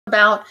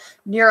about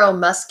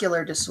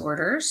neuromuscular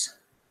disorders.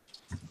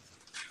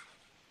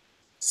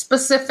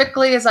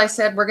 Specifically, as I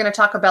said, we're going to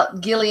talk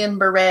about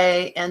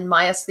Guillain-Barré and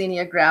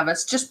myasthenia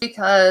gravis, just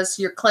because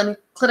your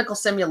clinical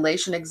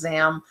simulation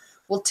exam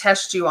will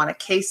test you on a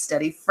case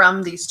study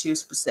from these two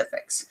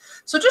specifics.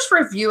 So just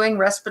reviewing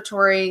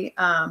respiratory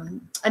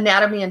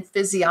anatomy and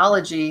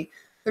physiology,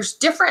 there's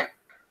different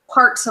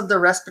parts of the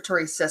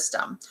respiratory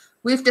system.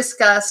 We've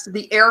discussed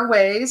the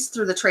airways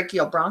through the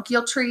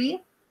tracheobronchial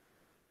tree.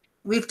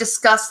 We've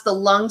discussed the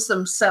lungs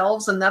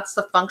themselves, and that's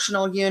the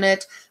functional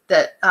unit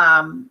that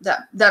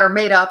are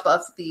made up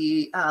of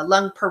the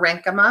lung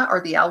parenchyma,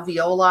 or the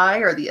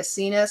alveoli, or the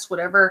acinus,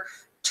 whatever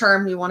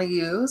term you want to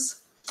use.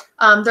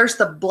 There's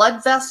the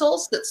blood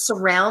vessels that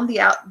surround the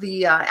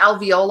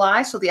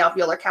alveoli, so the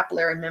alveolar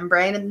capillary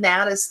membrane, and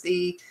that is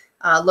the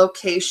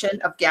location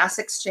of gas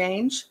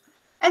exchange.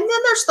 And then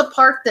there's the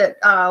part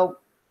that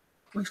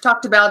we've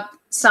talked about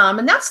some,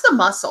 and that's the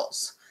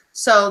muscles.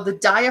 So the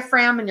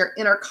diaphragm and your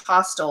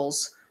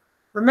intercostals,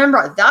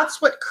 remember,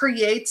 that's what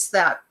creates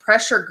that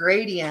pressure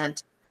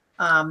gradient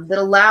that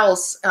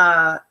allows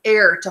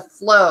air to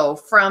flow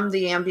from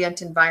the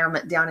ambient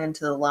environment down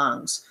into the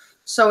lungs.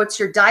 So it's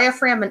your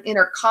diaphragm and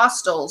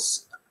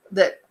intercostals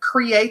that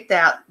create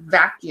that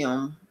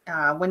vacuum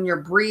when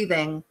you're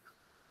breathing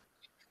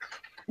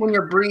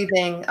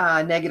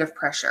negative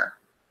pressure.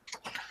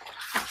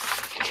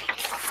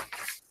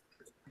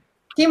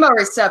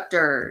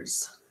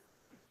 Chemoreceptors.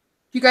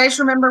 You guys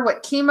remember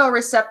what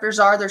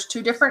chemoreceptors are? There's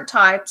two different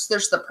types.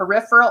 There's the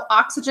peripheral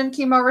oxygen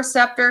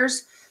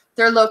chemoreceptors.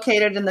 They're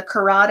located in the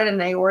carotid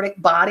and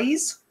aortic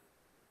bodies.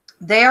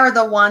 They are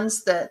the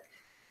ones that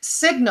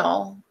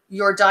signal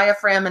your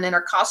diaphragm and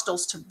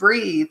intercostals to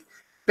breathe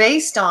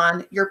based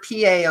on your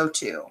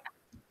PaO2.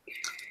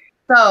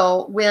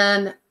 So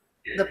when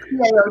the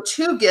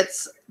PaO2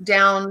 gets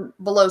down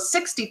below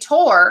 60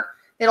 torr,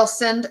 it'll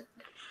send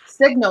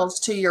signals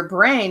to your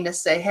brain to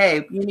say,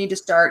 hey, you need to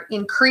start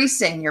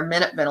increasing your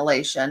minute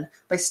ventilation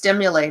by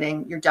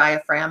stimulating your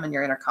diaphragm and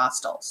your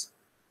intercostals.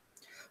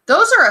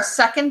 Those are a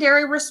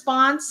secondary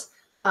response.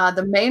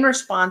 The main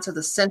response are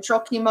the central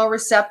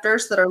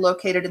chemoreceptors that are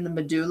located in the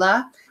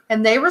medulla,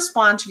 and they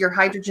respond to your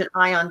hydrogen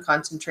ion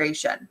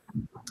concentration.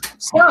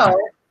 So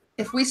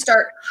if we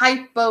start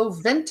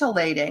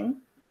hypoventilating,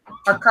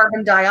 our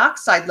carbon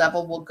dioxide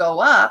level will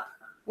go up,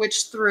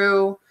 which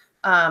through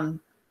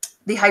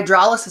the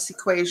hydrolysis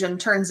equation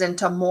turns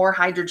into more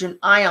hydrogen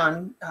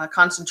ion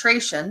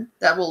concentration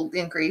that will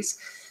increase.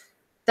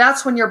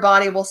 That's when your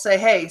body will say,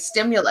 hey,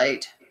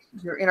 stimulate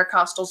your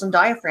intercostals and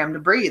diaphragm to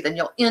breathe, and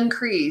you'll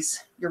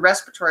increase your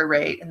respiratory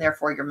rate and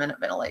therefore your minute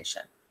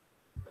ventilation.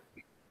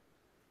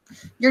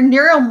 Your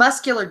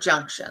neuromuscular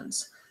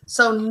junctions.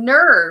 So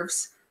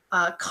nerves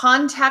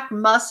contact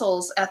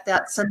muscles at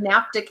that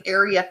synaptic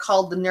area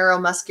called the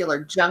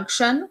neuromuscular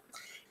junction,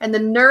 and the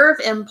nerve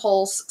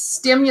impulse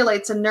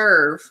stimulates a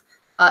nerve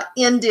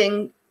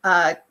ending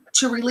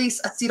to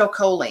release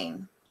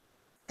acetylcholine.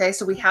 Okay,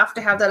 so we have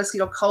to have that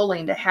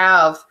acetylcholine to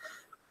have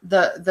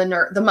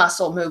the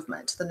muscle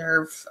movement, the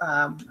nerve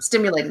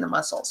stimulating the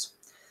muscles.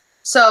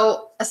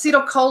 So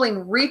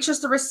acetylcholine reaches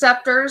the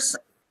receptors,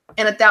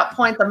 and at that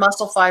point, the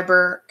muscle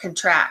fiber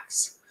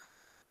contracts.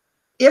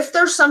 If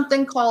there's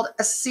something called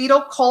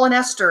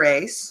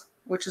acetylcholinesterase,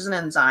 which is an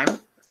enzyme,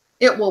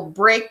 it will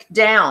break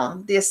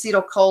down the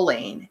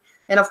acetylcholine.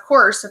 And of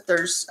course, if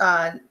there's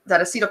that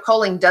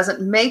acetylcholine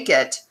doesn't make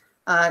it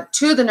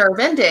to the nerve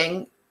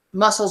ending,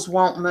 muscles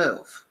won't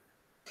move.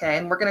 Okay,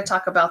 and we're going to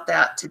talk about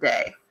that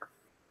today.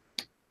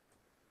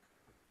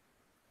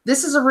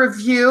 This is a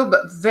review,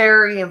 but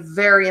very,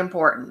 very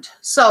important.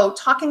 So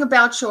talking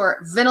about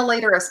your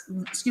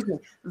ventilation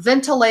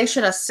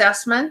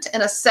assessment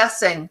and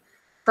assessing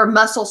for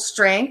muscle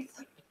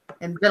strength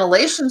and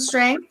ventilation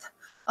strength,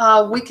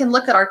 we can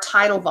look at our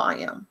tidal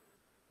volume.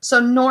 So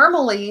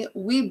normally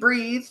we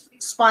breathe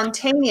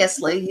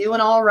spontaneously, you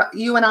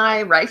and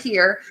I right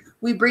here,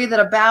 we breathe at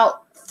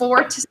about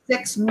 4 to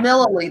 6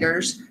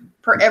 milliliters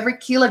per every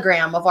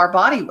kilogram of our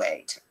body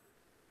weight.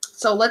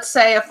 So let's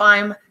say if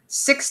I'm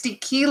 60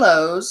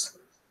 kilos,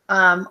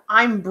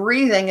 I'm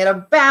breathing at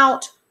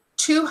about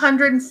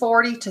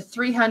 240 to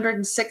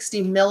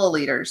 360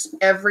 milliliters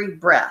every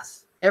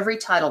breath, every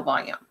tidal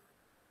volume.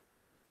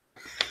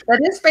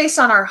 That is based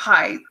on our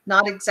height,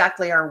 not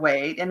exactly our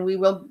weight, and we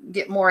will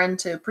get more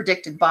into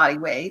predicted body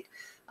weight.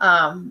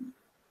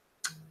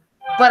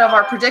 But of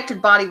our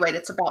predicted body weight,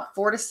 it's about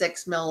 4 to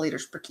 6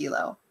 milliliters per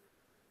kilo.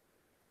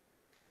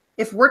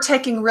 If we're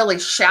taking really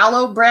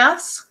shallow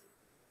breaths,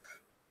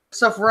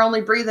 so if we're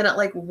only breathing at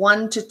like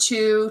 1 to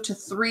 2 to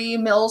 3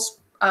 mils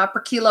per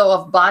kilo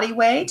of body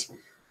weight,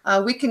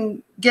 we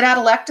can get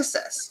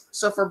atelectasis.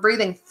 So if we're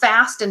breathing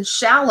fast and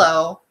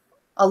shallow,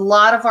 a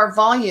lot of our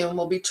volume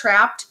will be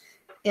trapped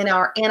in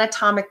our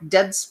anatomic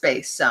dead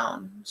space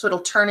zone. So it'll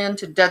turn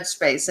into dead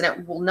space and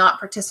it will not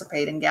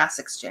participate in gas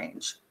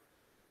exchange.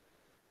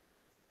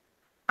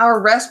 Our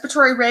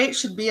respiratory rate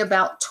should be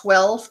about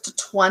 12 to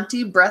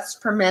 20 breaths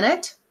per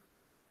minute.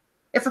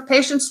 If a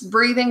patient's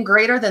breathing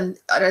greater than,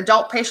 an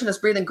adult patient is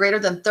breathing greater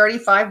than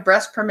 35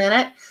 breaths per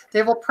minute,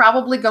 they will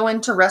probably go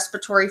into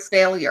respiratory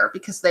failure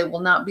because they will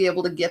not be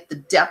able to get the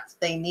depth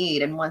they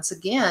need. And once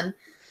again,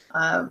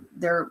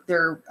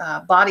 their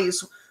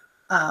bodies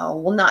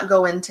will not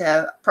go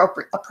into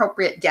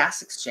appropriate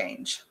gas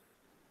exchange.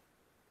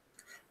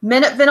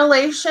 Minute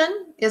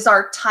ventilation is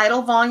our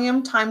tidal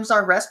volume times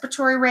our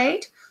respiratory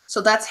rate.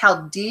 So that's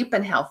how deep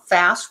and how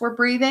fast we're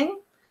breathing.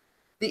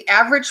 The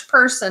average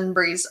person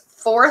breathes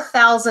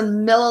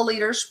 4,000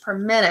 milliliters per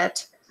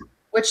minute,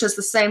 which is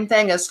the same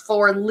thing as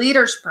 4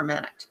 liters per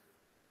minute.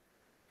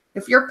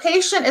 If your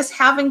patient is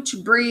having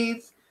to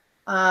breathe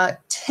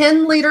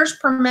 10 liters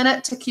per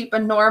minute to keep a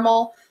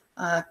normal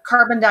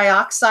carbon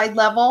dioxide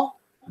level,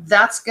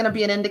 that's going to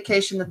be an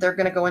indication that they're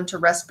going to go into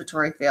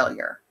respiratory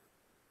failure.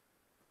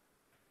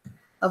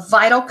 A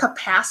vital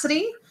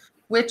capacity,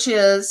 which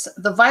is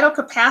the vital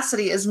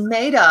capacity is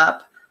made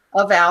up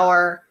of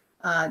our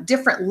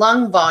different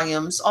lung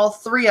volumes, all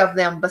 3 of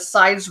them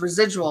besides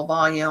residual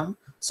volume.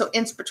 So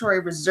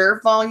inspiratory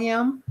reserve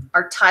volume,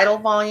 our tidal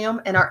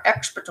volume, and our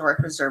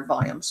expiratory reserve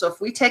volume. So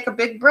if we take a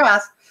big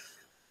breath,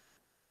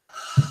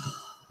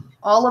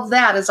 all of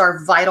that is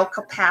our vital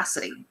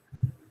capacity.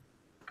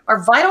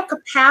 Our vital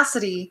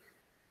capacity,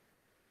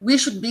 we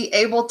should be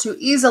able to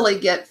easily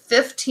get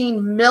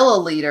 15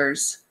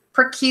 milliliters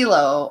per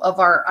kilo of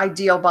our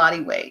ideal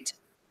body weight.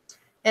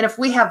 And if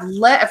we have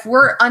if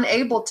we're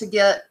unable to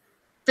get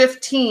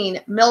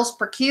 15 mils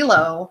per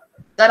kilo,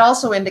 that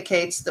also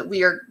indicates that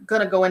we are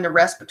going to go into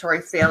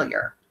respiratory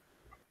failure.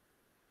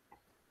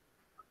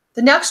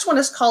 The next one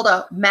is called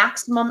a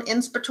maximum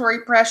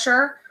inspiratory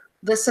pressure.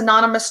 The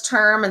synonymous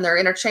term, and they're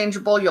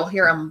interchangeable, you'll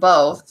hear them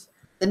both.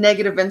 The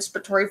negative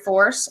inspiratory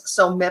force,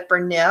 so MIP or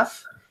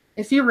NIF.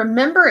 If you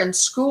remember in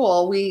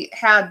school, we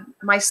had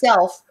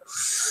myself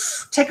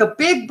take a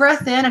big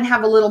breath in and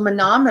have a little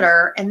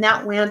manometer, and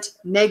that went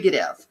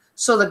negative.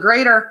 So the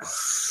greater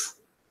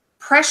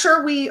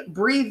pressure we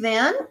breathe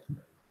in,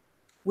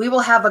 we will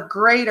have a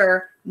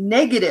greater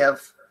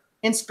negative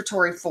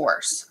inspiratory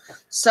force.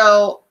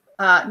 So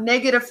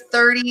negative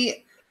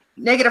 30,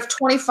 negative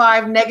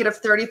 25, negative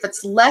 30, if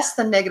it's less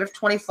than negative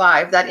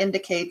 25, that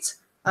indicates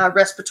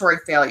respiratory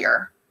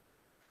failure.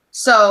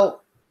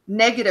 So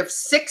negative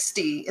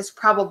 60 is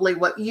probably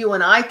what you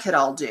and I could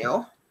all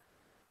do.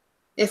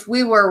 If we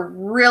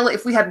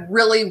had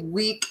really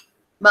weak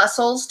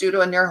muscles due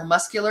to a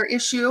neuromuscular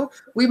issue,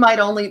 we might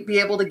only be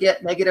able to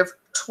get negative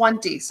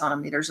 20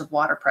 centimeters of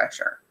water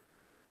pressure.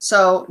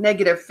 So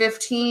negative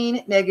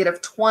 15,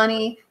 negative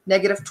 20,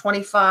 negative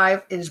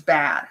 25 is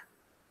bad.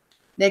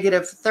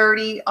 Negative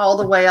 30 all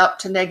the way up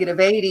to negative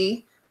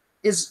 80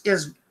 is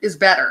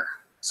better.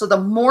 So the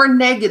more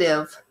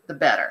negative, the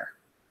better.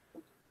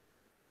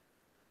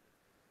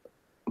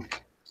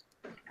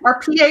 Our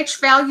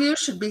pH value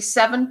should be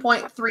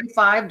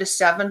 7.35 to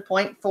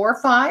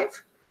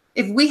 7.45.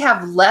 If we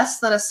have less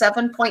than a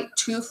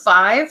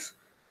 7.25,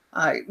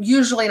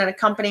 usually in an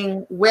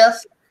accompanying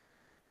with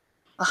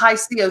a high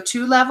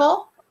CO2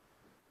 level,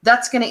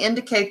 that's going to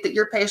indicate that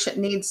your patient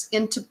needs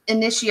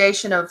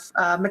initiation of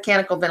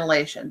mechanical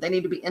ventilation. They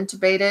need to be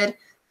intubated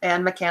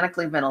and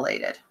mechanically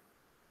ventilated.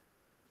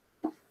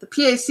 The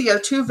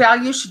PaCO2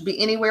 value should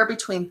be anywhere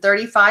between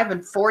 35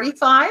 and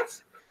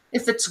 45.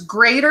 If it's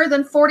greater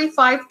than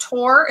 45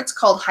 torr, it's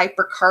called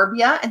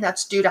hypercarbia, and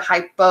that's due to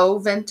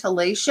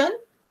hypoventilation.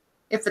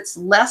 If it's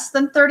less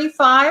than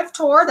 35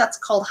 torr, that's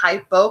called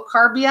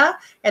hypocarbia,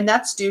 and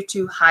that's due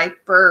to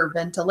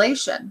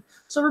hyperventilation.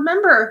 So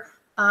remember,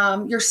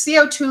 your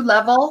CO2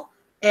 level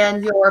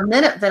and your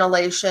minute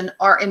ventilation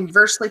are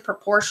inversely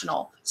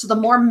proportional. So the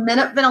more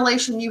minute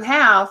ventilation you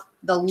have,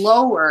 the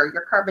lower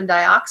your carbon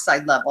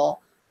dioxide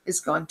level is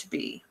going to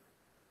be.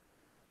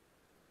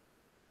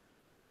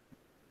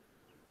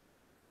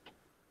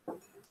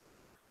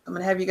 I'm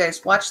going to have you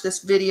guys watch this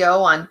video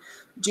on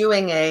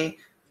doing a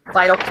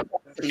vital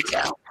capacity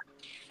test.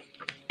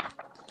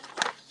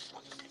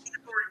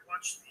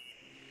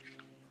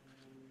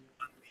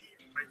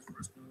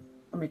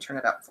 Let me turn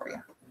it up for you.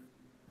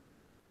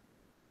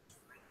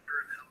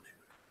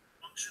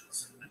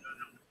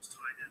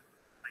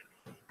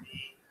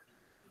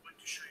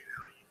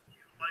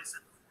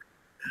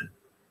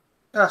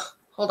 Oh,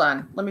 hold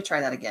on. Let me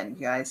try that again,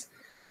 you guys.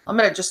 I'm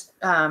going to just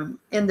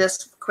end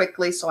this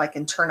quickly so I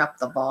can turn up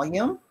the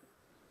volume.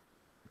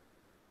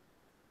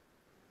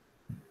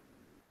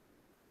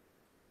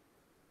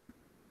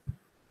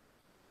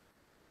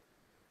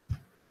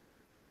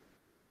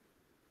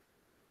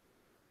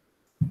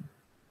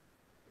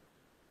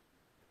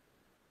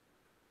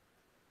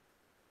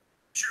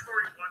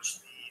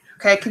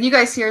 Okay, can you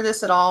guys hear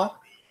this at all?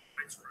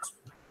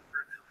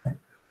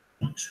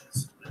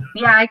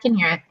 Yeah, I can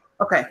hear it.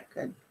 Okay,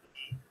 good.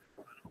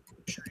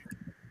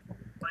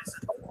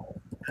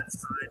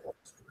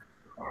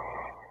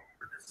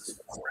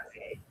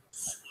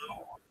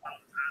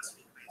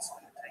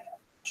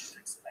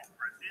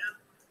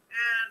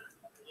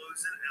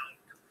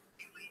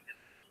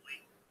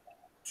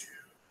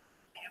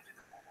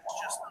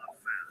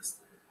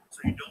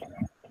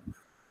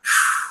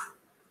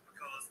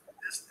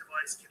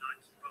 device cannot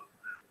keep up with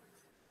that.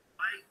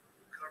 I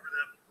will cover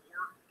that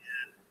more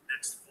in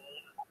next fall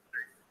in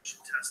pulmonary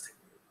function testing.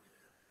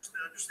 Just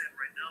to understand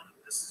right now that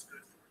this is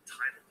good for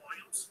tidal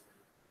volumes.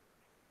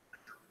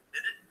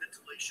 Minute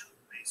ventilation,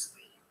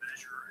 basically you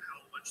measure how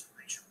much the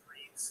patient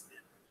breathes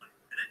in 1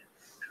 minute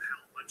and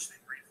how much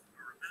they breathe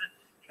for a minute.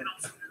 You can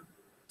also do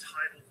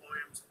tidal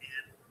volumes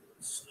and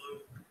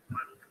slow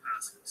vital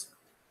capacities.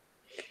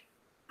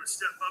 I'm going to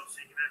step up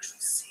so you can actually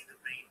see the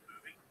vein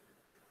moving.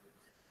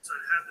 So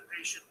I'd have the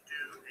patient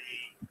do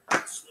a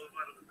slow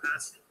vital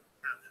capacity,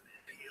 have them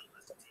inhale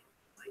as deep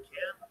as they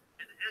can,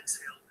 and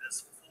exhale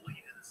as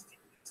fully and as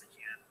deeply as they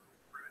can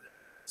through the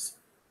nose.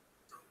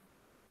 So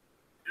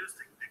do is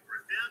take a big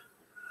breath in.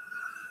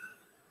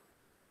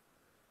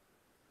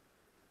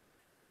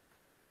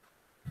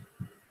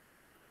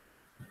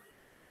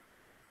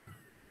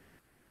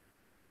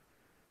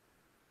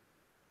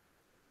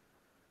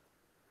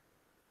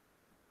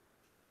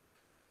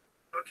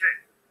 Okay,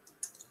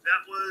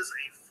 that was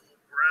a full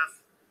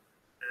breath.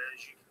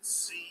 As you can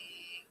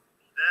see,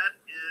 that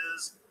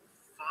is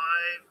 5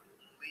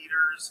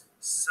 liters,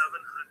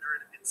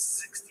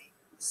 760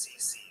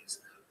 cc's,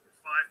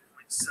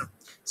 5.7.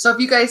 So if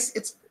you guys,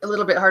 it's a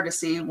little bit hard to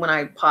see when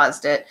I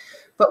paused it,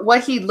 but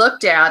what he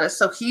looked at is,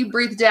 so he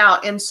breathed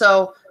out. And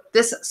so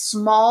this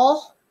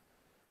small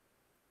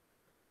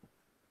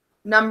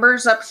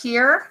numbers up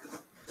here,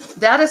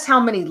 that is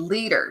how many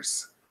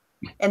liters.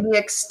 And the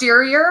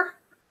exterior,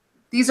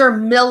 these are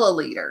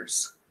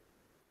milliliters.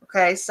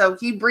 Okay, so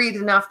he breathed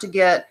enough to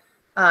get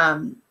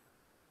 5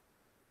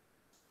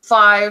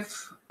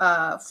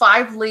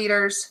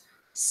 liters,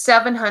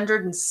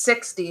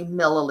 760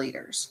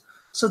 milliliters.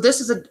 So this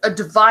is a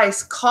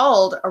device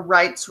called a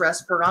Wright's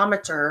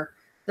respirometer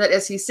that,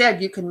 as he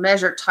said, you can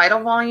measure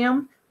tidal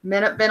volume,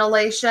 minute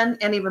ventilation,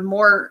 and even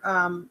more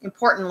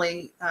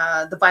importantly,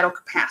 the vital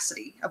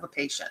capacity of a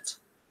patient.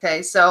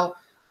 Okay, so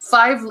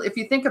if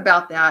you think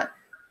about that,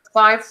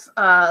 5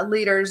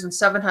 liters and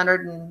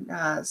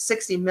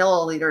 760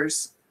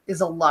 milliliters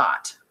is a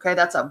lot. Okay,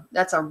 that's a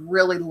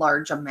really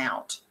large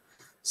amount.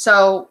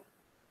 So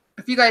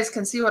if you guys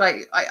can see what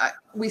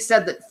we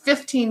said that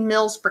 15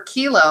 mils per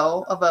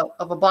kilo of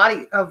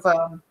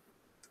a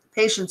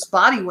patient's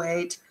body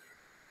weight,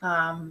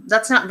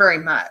 that's not very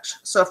much.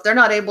 So if they're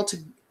not able to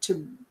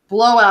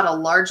blow out a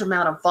large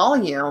amount of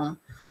volume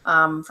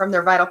from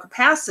their vital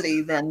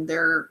capacity, then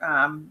their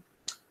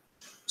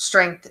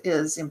strength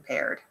is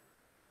impaired.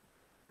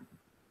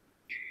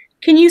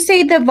 Can you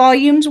say the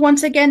volumes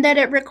once again that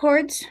it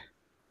records?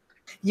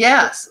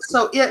 Yes.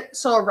 So a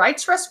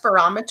Wright's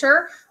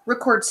respirometer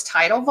records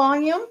tidal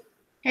volume.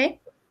 Okay.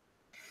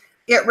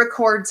 It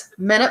records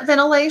minute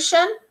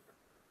ventilation.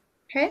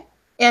 Okay.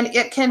 And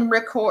it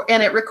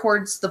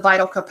records the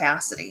vital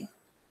capacity.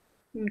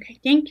 Okay,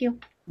 thank you.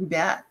 You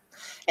bet.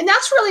 And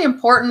that's really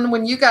important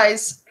when you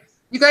guys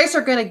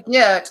are going to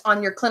get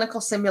on your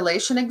clinical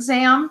simulation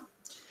exam.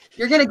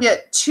 You're going to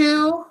get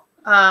 2,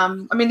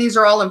 I mean, these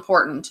are all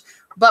important,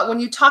 but when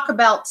you talk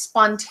about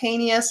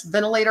spontaneous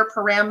ventilator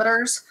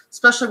parameters,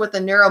 especially with a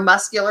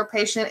neuromuscular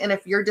patient, and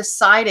if you're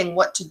deciding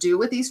what to do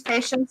with these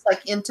patients,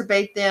 like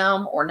intubate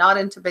them or not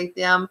intubate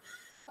them,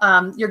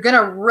 you're going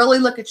to really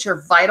look at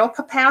your vital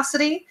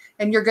capacity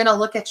and you're going to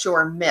look at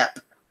your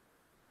MIP.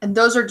 And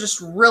those are just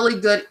really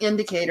good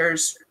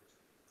indicators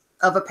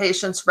of a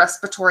patient's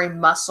respiratory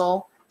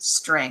muscle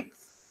strength.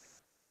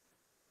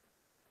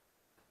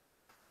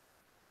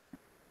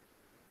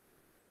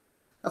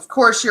 Of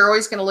course, you're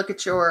always going to look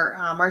at your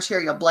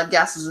arterial blood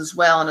gases as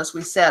well. And as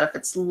we said, if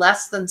it's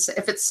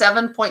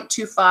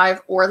 7.25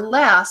 or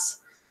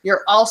less,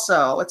 your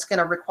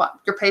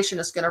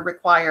patient is going to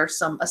require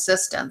some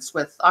assistance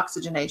with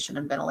oxygenation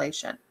and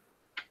ventilation.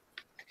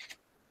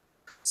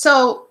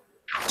 So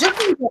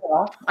just in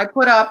general, I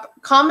put up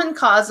common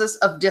causes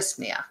of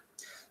dyspnea.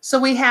 So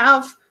we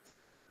have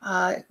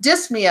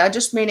dyspnea,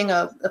 just meaning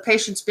a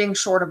patient's being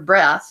short of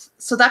breath.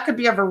 So that could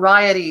be a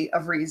variety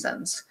of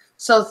reasons.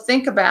 So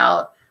think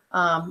about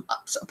a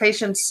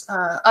patient's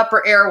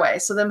upper airway.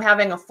 So them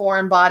having a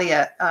foreign body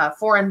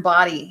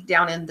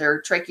down in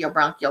their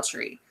tracheobronchial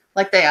tree,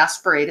 like they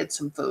aspirated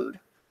some food.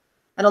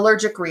 An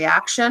allergic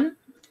reaction,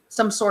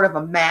 some sort of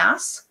a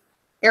mass,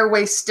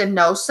 airway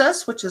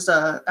stenosis, which is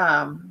a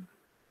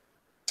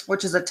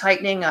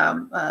tightening,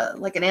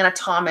 like an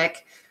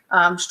anatomic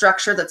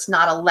structure that's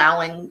not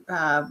allowing,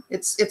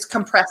 it's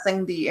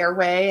compressing the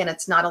airway and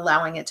it's not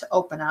allowing it to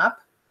open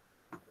up.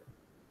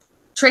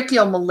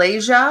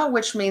 Tracheomalacia,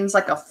 which means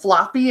like a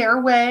floppy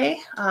airway.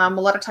 A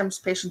lot of times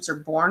patients are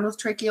born with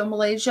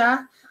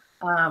tracheomalacia.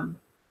 And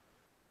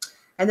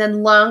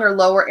then lung or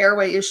lower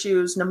airway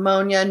issues,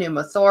 pneumonia,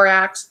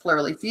 pneumothorax,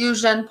 pleural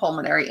effusion,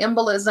 pulmonary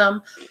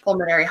embolism,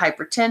 pulmonary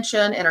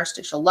hypertension,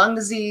 interstitial lung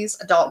disease,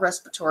 adult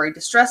respiratory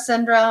distress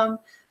syndrome,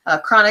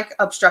 chronic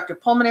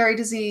obstructive pulmonary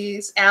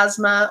disease,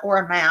 asthma, or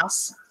a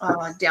mass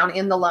down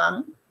in the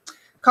lung.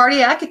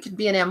 Cardiac, it could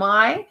be an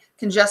MI,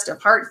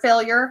 congestive heart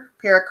failure,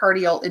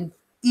 pericardial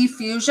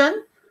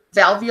effusion,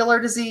 valvular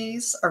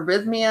disease,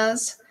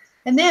 arrhythmias,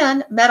 and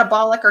then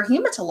metabolic or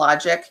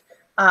hematologic.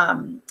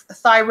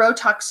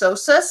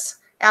 thyrotoxicosis,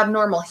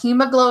 abnormal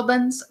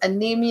hemoglobins,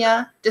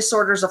 anemia,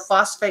 disorders of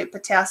phosphate,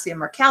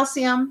 potassium, or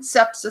calcium,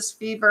 sepsis,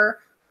 fever,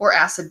 or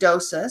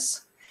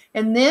acidosis.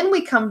 And then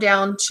we come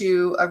down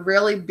to a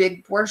really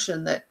big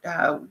portion that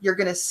you're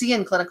going to see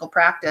in clinical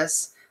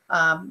practice,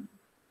 and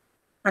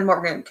what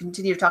we're going to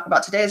continue to talk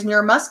about today is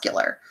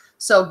neuromuscular.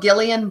 So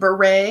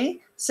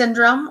Guillain-Barré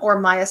syndrome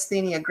or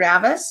myasthenia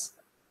gravis,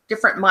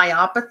 different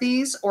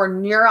myopathies or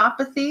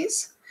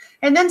neuropathies,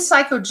 and then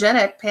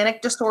psychogenic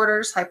panic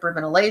disorders,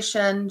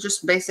 hyperventilation,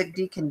 just basic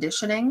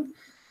deconditioning,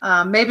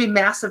 maybe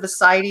massive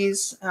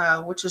ascites,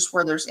 which is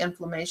where there's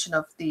inflammation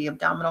of the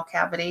abdominal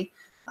cavity,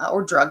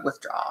 or drug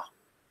withdrawal.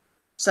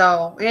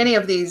 So any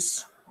of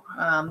these,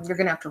 you're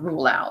going to have to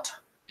rule out.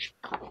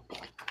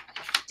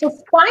 So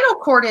spinal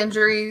cord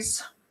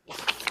injuries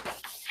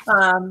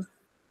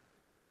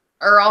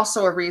are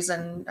also a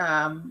reason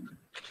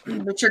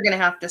that you're going to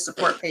have to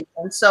support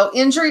patients. So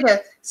injury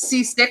to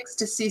C6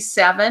 to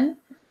C7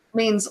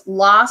 means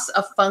loss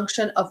of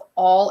function of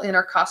all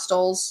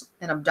intercostals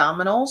and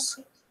abdominals.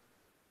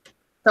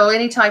 So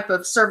any type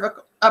of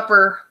cervical,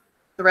 upper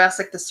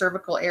thoracic, the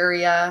cervical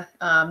area,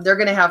 they're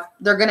going to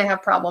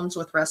have problems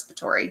with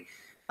respiratory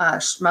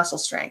muscle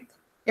strength.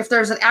 If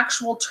there's an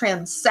actual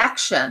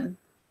transection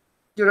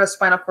due to a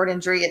spinal cord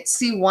injury at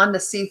C1 to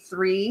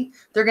C3,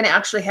 they're going to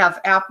actually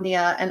have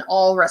apnea and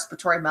all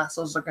respiratory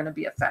muscles are going to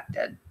be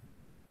affected.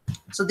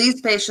 So these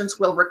patients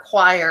will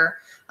require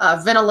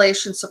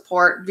ventilation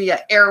support via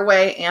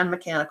airway and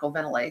mechanical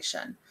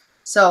ventilation.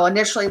 So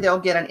initially they'll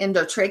get an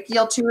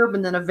endotracheal tube,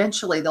 and then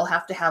eventually they'll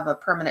have to have a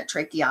permanent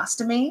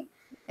tracheostomy,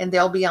 and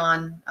they'll be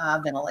on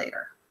a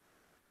ventilator.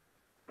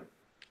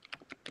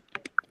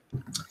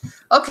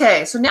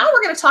 Okay, so now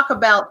we're going to talk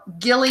about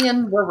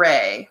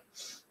Guillain-Barré,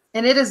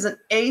 and it is an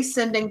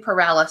ascending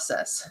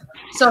paralysis.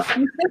 So if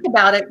you think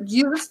about it,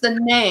 use the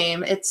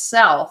name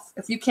itself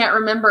if you can't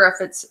remember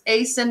if it's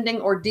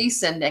ascending or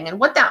descending. And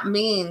what that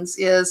means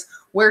is,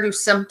 where do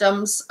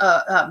symptoms,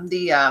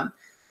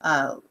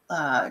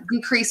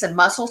 decrease in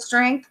muscle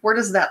strength, where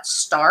does that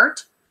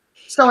start?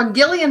 So in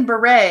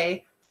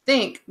Guillain-Barré,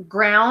 think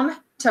ground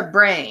to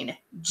brain,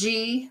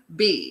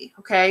 GB,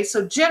 okay?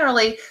 So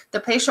generally,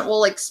 the patient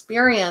will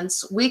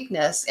experience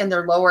weakness in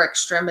their lower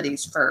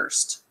extremities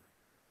first.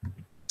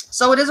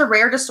 So it is a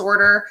rare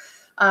disorder.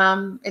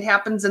 It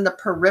happens in the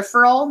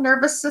peripheral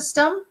nervous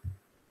system.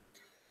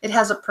 It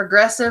has a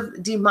progressive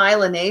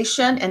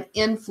demyelination and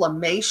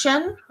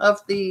inflammation of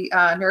the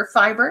nerve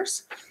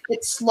fibers.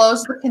 It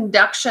slows the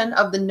conduction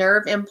of the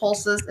nerve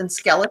impulses in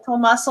skeletal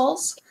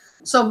muscles.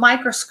 So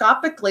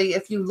microscopically,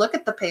 if you look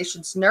at the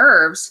patient's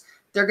nerves,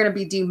 they're going to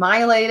be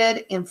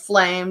demyelated,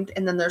 inflamed,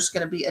 and then there's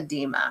going to be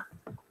edema.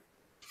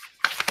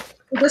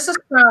 This is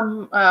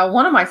from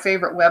one of my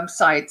favorite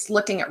websites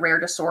looking at rare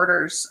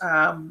disorders,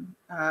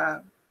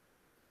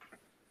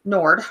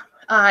 NORD.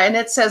 And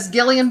it says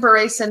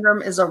Guillain-Barré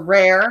syndrome is a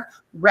rare,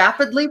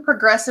 rapidly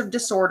progressive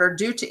disorder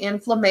due to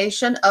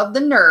inflammation of the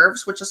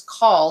nerves, which is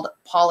called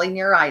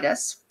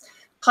polyneuritis,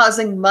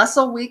 causing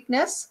muscle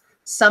weakness,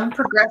 some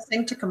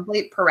progressing to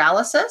complete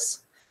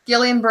paralysis.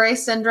 Guillain-Barré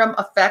syndrome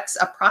affects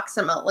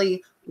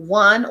approximately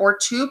 1 or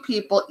 2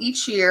 people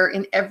each year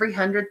in every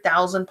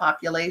 100,000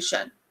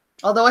 population.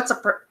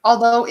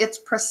 Although its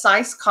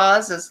precise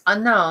cause is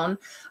unknown,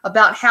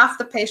 about half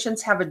the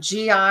patients have a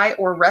GI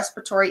or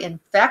respiratory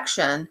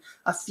infection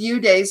a few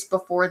days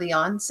before the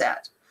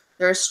onset.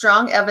 There is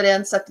strong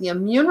evidence that the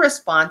immune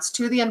response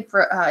to the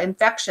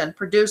infection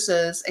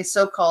produces a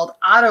so-called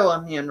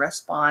autoimmune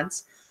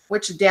response,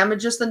 which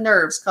damages the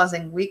nerves,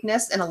 causing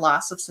weakness and a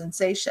loss of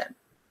sensation.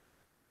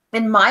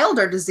 In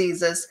milder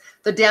diseases,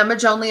 the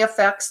damage only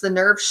affects the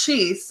nerve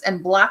sheaths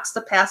and blocks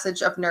the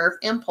passage of nerve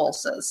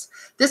impulses.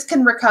 This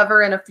can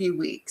recover in a few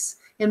weeks.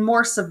 In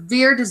more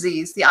severe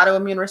disease, the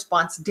autoimmune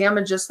response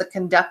damages the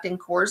conducting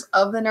cores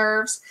of the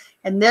nerves,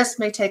 and this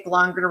may take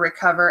longer to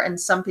recover, and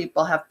some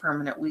people have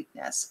permanent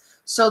weakness.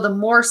 So the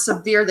more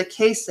severe the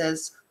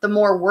cases, the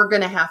more we're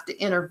going to have to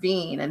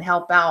intervene and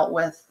help out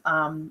with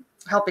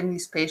helping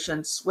these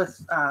patients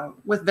with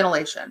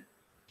ventilation.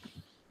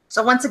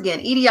 So once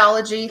again,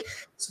 etiology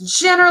is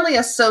generally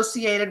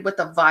associated with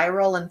a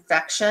viral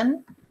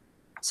infection.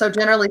 So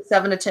generally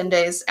 7 to 10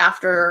 days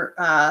after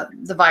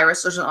the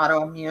virus, there's an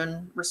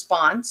autoimmune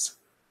response.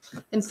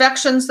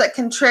 Infections that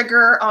can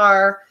trigger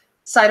are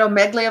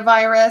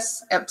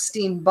cytomegalovirus,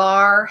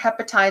 Epstein-Barr,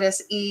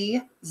 hepatitis E,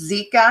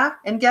 Zika,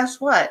 and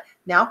guess what?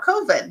 Now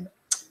COVID.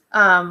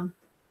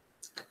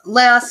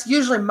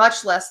 Usually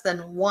much less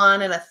than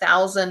 1 in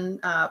 1,000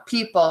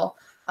 people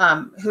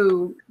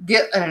who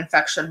get an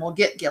infection will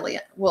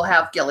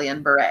have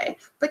Guillain-Barré.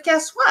 But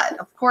guess what?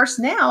 Of course,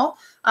 now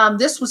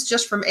this was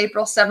just from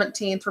April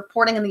 17th,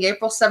 reporting in the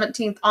April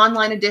 17th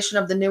online edition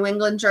of the New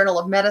England Journal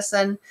of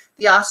Medicine.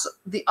 The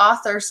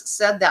authors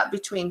said that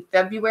between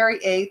February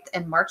 8th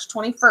and March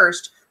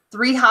 21st,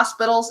 3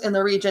 hospitals in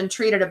the region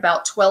treated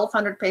about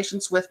 1,200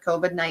 patients with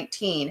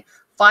COVID-19.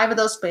 5 of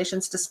those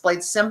patients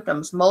displayed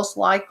symptoms most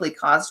likely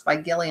caused by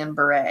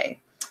Guillain-Barré.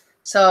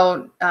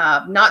 So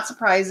not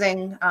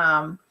surprising,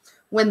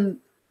 when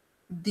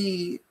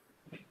the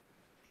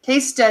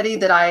case study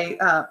that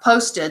I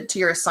posted to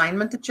your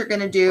assignment that you're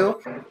going to do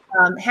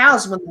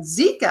has when the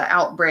Zika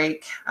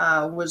outbreak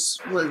was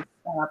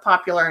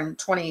popular in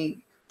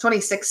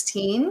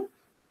 2016.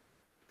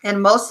 And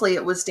mostly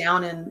it was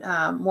down in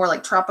more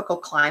like tropical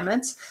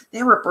climates.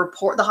 They were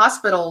the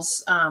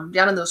hospitals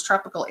down in those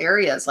tropical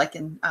areas, like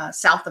in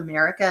South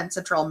America and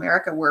Central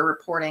America, were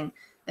reporting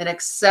an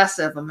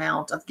excessive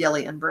amount of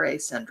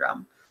Guillain-Barré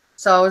syndrome.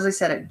 So as I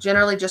said, it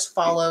generally just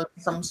followed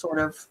some sort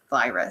of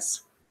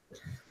virus.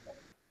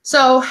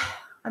 So,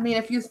 I mean,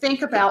 if you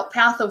think about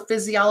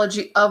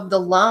pathophysiology of the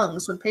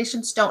lungs, when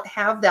patients don't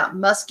have that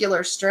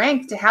muscular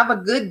strength to have a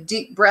good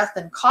deep breath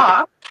and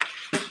cough,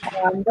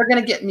 they're going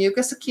to get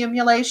mucus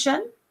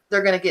accumulation.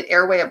 They're going to get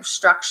airway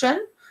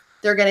obstruction.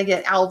 They're going to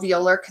get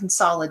alveolar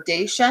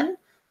consolidation.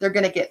 They're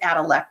going to get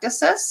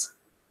atelectasis.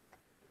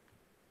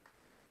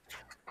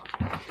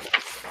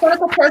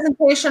 Clinical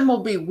presentation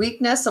will be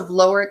weakness of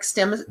lower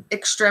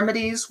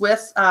extremities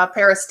with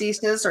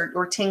paresthesis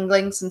or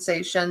tingling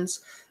sensations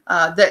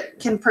that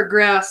can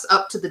progress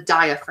up to the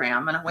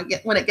diaphragm. And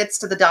when it gets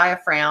to the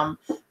diaphragm,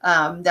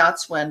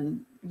 that's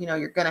when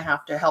you're going to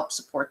have to help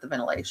support the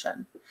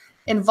ventilation.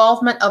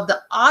 Involvement of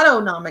the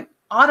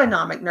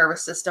autonomic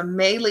nervous system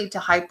may lead to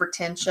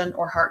hypertension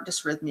or heart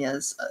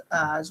dysrhythmias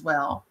as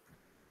well.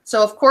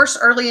 So, of course,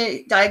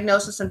 early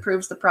diagnosis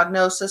improves the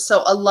prognosis.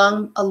 So a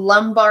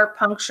lumbar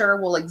puncture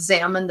will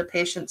examine the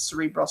patient's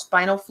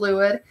cerebrospinal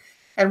fluid.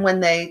 And when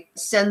they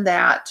send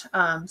that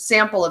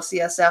sample of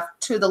CSF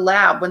to the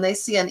lab, when they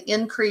see an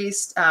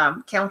increased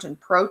count in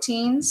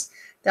proteins,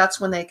 that's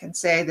when they can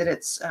say that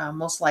it's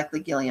most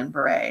likely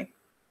Guillain-Barré.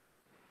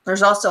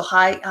 There's also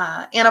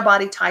high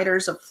antibody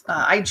titers of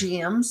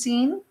IgM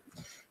seen.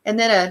 And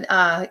then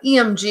an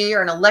EMG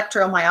or an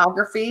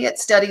electromyography. It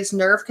studies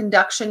nerve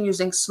conduction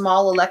using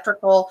small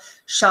electrical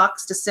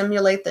shocks to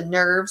simulate the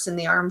nerves in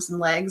the arms and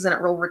legs, and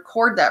it will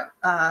record that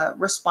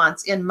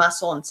response in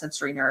muscle and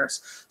sensory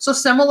nerves. So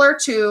similar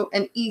to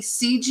an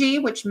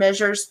ECG, which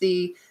measures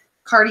the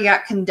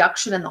cardiac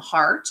conduction in the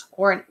heart,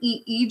 or an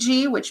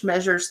EEG, which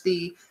measures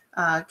the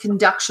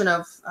conduction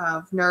of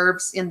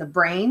nerves in the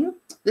brain.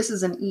 This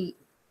is an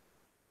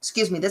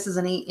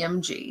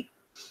EMG.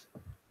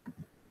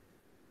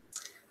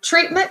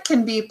 Treatment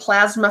can be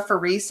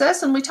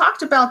plasmapheresis, and we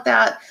talked about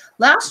that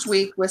last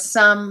week with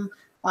some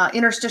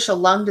interstitial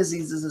lung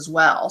diseases as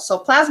well. So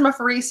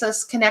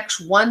plasmapheresis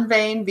connects one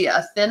vein via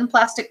a thin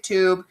plastic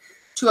tube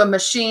to a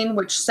machine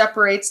which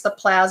separates the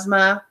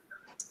plasma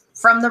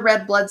from the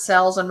red blood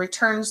cells and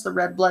returns the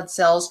red blood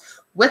cells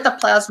with a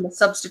plasma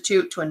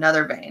substitute to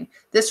another vein.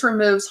 This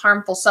removes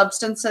harmful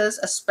substances,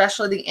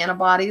 especially the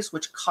antibodies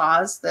which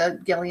cause the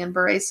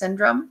Guillain-Barré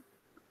syndrome.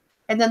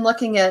 And then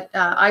looking at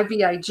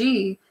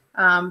IVIG,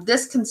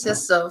 this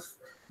consists of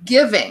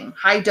giving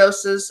high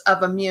doses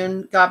of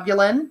immune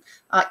globulin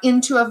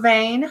into a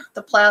vein.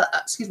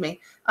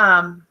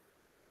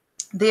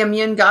 The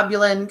immune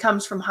globulin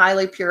comes from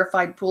highly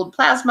purified pooled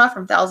plasma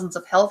from thousands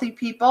of healthy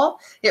people.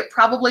 It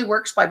probably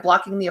works by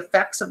blocking the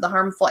effects of the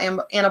harmful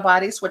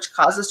antibodies, which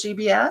causes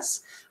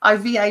GBS.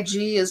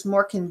 IVIG is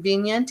more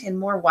convenient and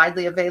more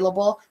widely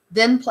available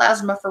than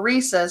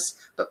plasmapheresis,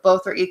 but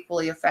both are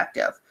equally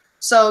effective.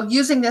 So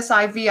using this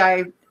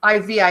IVIG,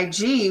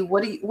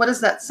 what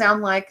does that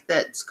sound like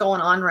that's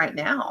going on right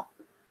now?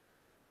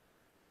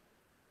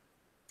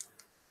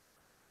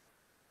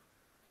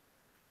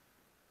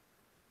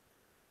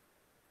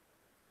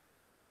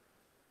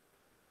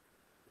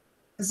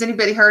 Has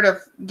anybody heard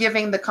of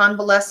giving the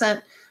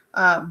convalescent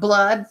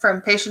blood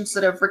from patients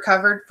that have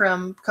recovered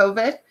from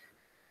COVID?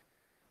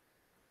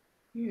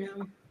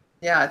 No.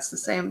 Yeah, it's the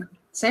same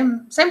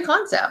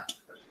concept.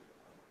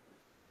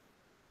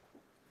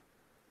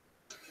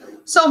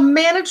 So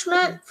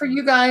management for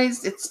you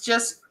guys, it's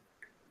just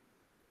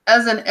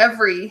as in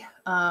every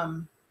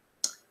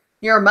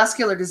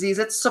neuromuscular disease,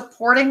 it's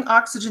supporting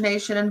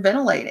oxygenation and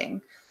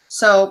ventilating.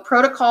 So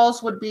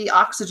protocols would be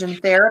oxygen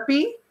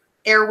therapy,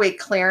 airway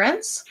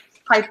clearance,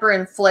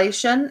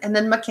 hyperinflation, and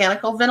then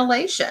mechanical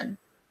ventilation.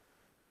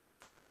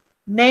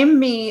 Name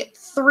me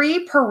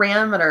 3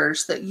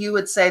 parameters that you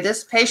would say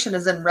this patient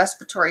is in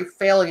respiratory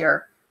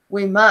failure.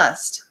 We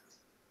must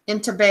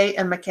intubate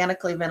and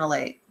mechanically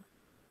ventilate.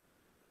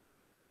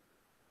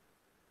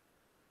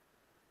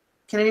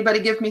 Can anybody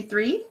give me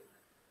 3?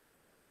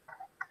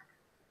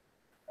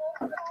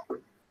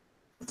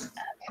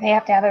 They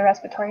have to have a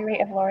respiratory rate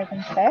of lower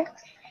than 6.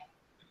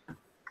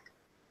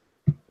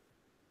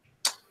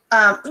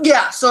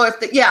 So if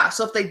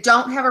they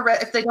don't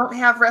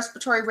have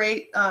respiratory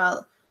rate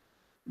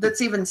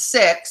that's even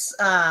 6,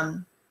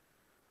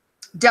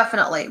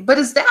 definitely. But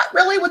is that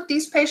really what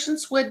these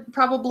patients would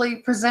probably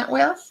present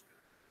with?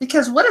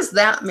 Because what does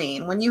that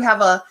mean when you're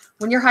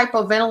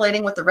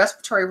hypoventilating with a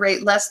respiratory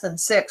rate less than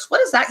 6? What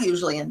does that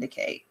usually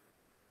indicate?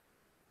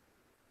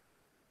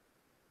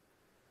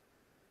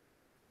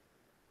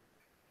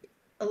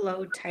 A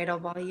low tidal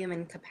volume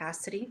and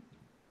capacity.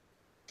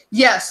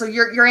 Yeah, so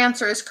your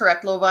answer is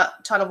correct, low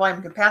tidal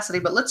volume capacity.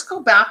 But let's go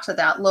back to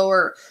that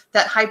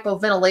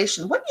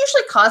hypoventilation. What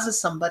usually causes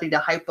somebody to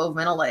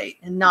hypoventilate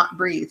and not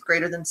breathe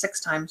greater than 6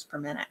 times per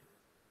minute?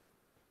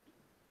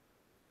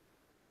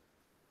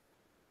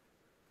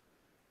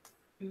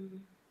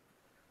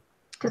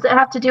 Does it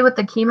have to do with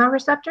the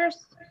chemoreceptors?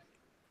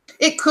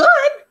 It could,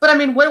 but I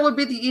mean, what would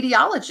be the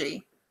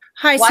etiology?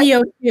 High Why-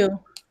 CO2.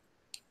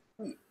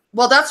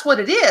 Well, that's what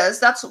it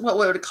is. That's what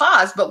would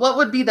cause. But what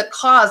would be the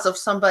cause of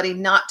somebody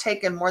not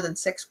taking more than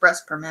 6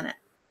 breaths per minute?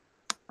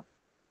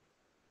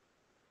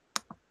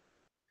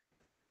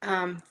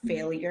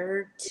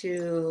 Failure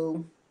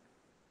to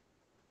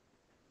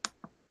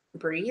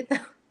breathe.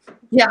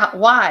 Yeah,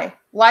 why?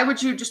 Why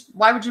would you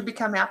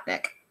become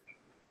apneic?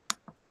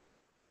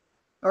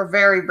 Or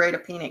very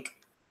bradykinic?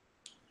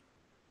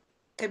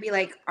 Could be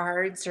like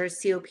ARDS or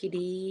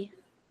COPD.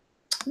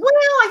 Well,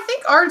 I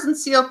think ARDS and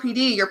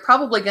COPD, you're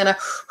probably going to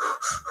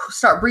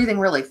start breathing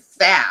really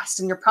fast,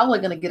 and you're probably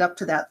going to get up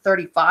to that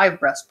 35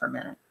 breaths per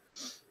minute.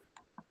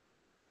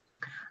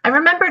 I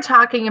remember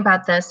talking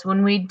about this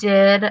when we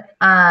did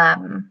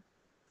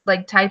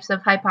like types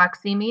of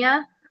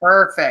hypoxemia,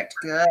 Perfect.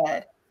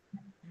 Good.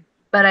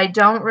 but I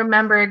don't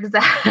remember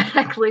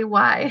exactly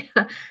why.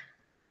 Well,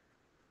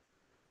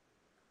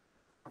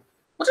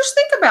 just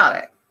think about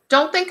it.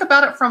 Don't think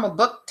about it from a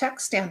book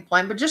text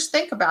standpoint, but just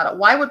think about it.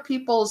 Why would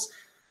people's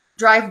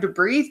drive to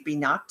breathe be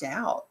knocked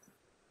out?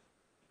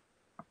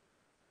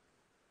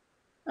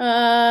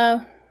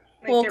 Well,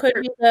 could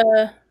be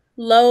the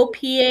low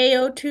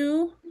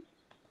PaO2.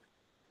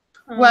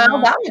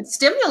 Well, that would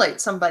stimulate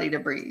somebody to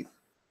breathe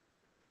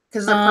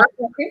because the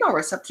peripheral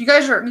chemoreceptors. You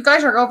guys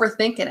are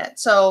overthinking it.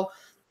 So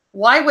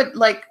why would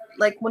like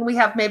when we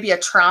have maybe a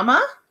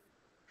trauma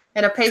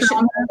and a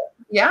patient?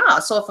 Yeah.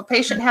 So if a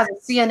patient has a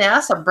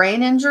CNS, a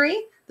brain injury,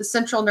 the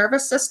central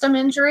nervous system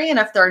injury, and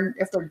if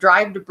their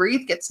drive to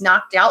breathe gets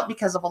knocked out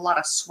because of a lot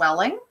of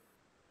swelling,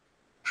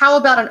 how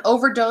about an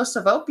overdose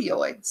of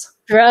opioids?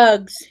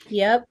 Drugs.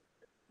 Yep.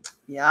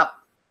 Yep.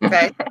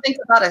 Okay. Think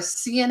about a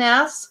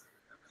CNS,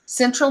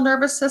 central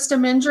nervous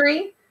system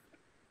injury,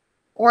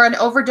 or an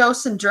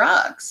overdose in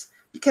drugs.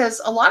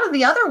 Because a lot of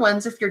the other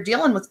ones, if you're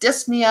dealing with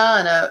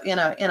dyspnea in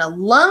a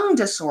lung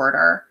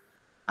disorder,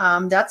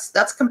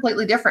 that's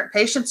completely different.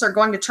 Patients are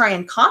going to try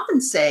and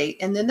compensate,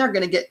 and then they're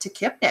going to get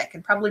tachypnic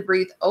and probably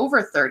breathe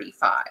over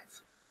 35.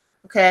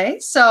 Okay,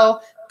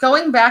 so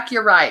going back,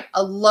 you're right.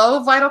 A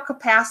low vital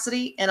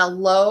capacity and a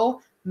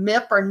low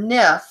MIP or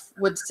NIF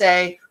would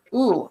say,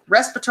 ooh,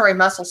 respiratory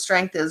muscle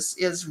strength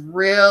is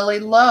really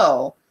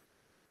low.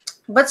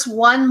 What's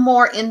one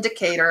more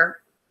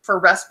indicator for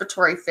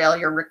respiratory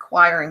failure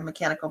requiring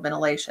mechanical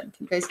ventilation?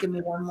 Can you guys give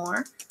me one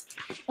more?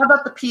 How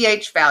about the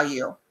pH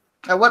value?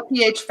 Now, what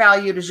pH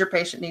value does your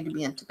patient need to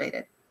be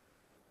intubated?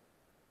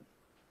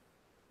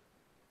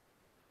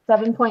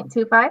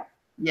 7.25?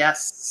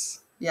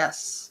 Yes.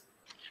 Yes.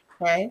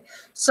 Okay.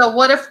 So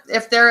what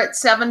if they're at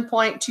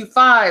 7.25,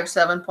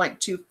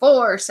 7.24,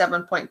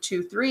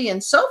 7.23,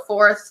 and so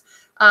forth?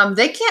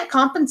 They can't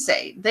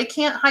compensate. They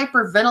can't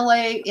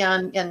hyperventilate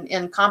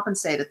and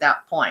compensate at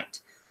that point.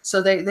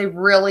 So they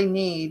really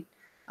need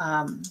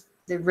to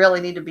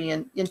be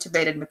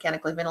intubated,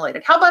 mechanically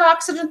ventilated. How about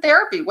oxygen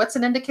therapy? What's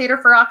an indicator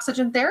for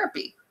oxygen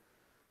therapy?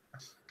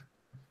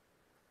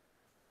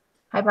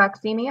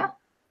 Hypoxemia?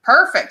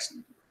 Perfect.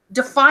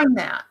 Define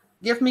that.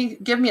 Give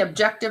me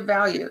objective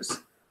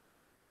values.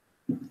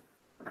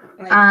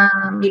 Like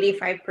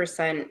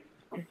 85%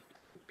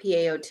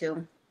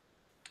 PaO2.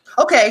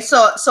 Okay, so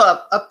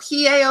a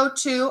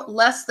PaO2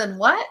 less than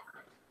what?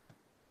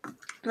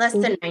 Less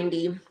than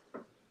 90.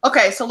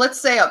 Okay, so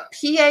let's say a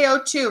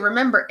PaO2.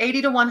 Remember,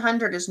 80 to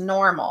 100 is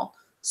normal.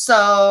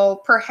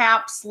 So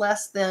perhaps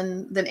less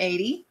than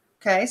 80.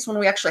 Okay, so when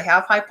we actually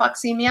have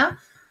hypoxemia,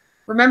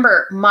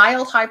 remember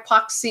mild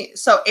hypoxemia.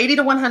 So 80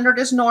 to 100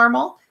 is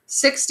normal.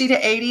 60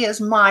 to 80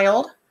 is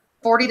mild.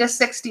 40 to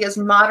 60 is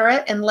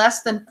moderate, and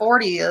less than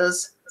 40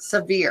 is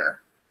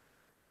severe.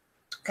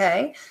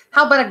 Okay.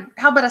 How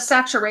about a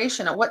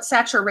saturation? At what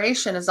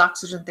saturation is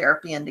oxygen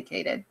therapy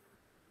indicated?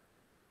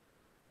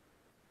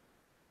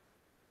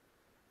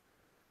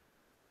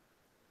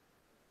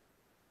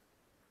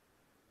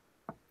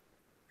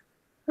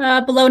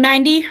 Below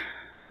 90.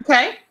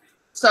 Okay.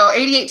 So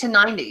 88 to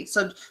 90.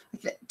 So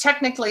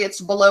technically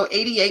it's below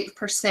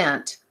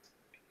 88%.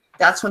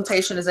 That's when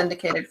patient is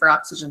indicated for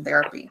oxygen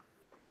therapy.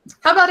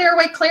 How about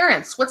airway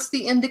clearance? What's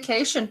the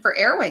indication for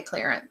airway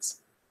clearance?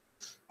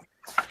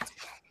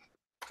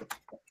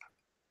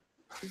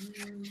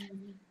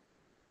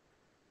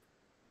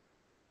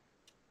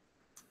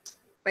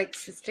 Like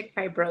cystic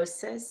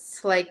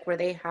fibrosis, like where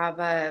they have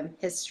a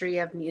history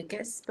of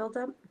mucus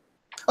buildup.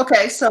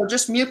 Okay, so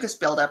just mucus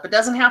buildup. It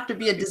doesn't have to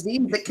be a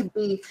disease.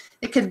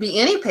 It could be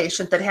any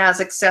patient that has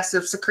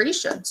excessive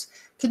secretions.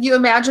 Can you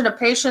imagine a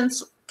patient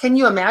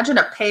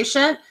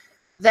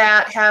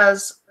that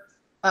has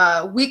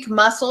weak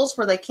muscles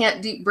where they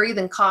can't deep breathe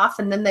and cough,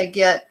 and then they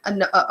get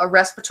a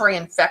respiratory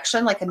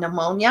infection like a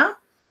pneumonia?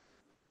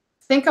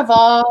 think of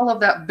all of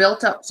that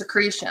built up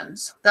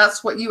secretions.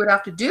 That's what you would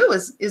have to do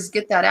is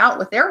get that out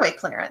with airway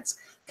clearance.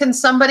 Can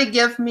somebody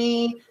give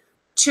me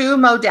 2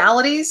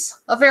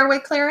 modalities of airway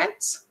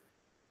clearance?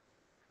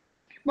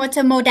 What's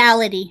a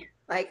modality?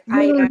 Like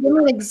Give me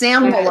an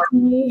example.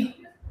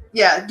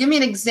 Yeah. Give me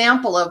an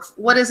example of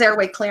what is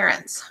airway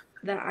clearance.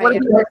 the What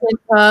IM, Percussion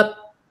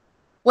cup,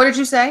 What did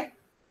you say?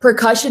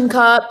 percussion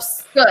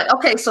cups. Good.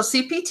 Okay, so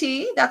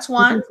CPT, that's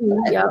one.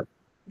 Good. Yep.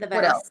 the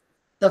What else? vest,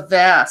 The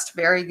vest.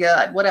 Very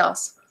good. What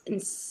else?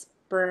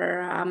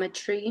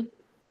 spirometry,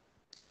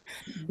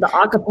 The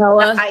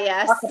acapella.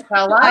 IS.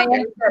 Acapella.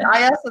 Very good.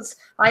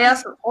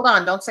 IS. Hold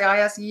on. Don't say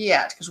IS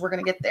yet because we're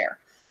going to get there.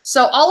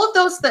 So all of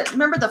those that,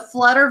 remember the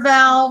flutter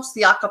valves,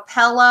 the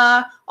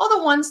acapella, all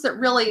the ones that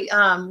really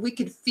we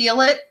could feel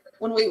it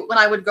when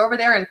I would go over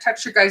there and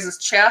touch your guys'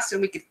 chest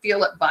and we could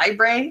feel it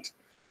vibrate.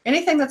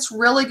 Anything that's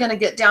really going to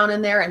get down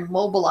in there and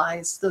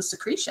mobilize those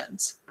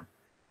secretions.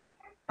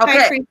 High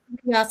Okay.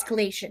 frequency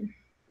oscillation.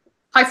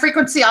 High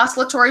frequency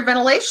oscillatory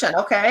ventilation.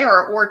 Okay.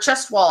 Or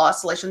chest wall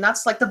oscillation.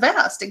 That's like the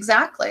vest.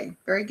 Exactly.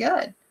 Very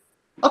good.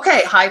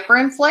 Okay.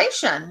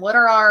 Hyperinflation. What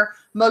are our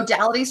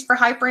modalities for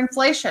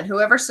hyperinflation?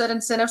 Whoever said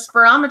incentive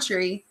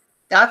spirometry,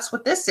 that's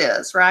what this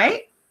is,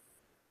 right?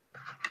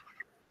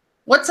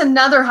 What's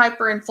another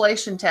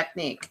hyperinflation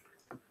technique?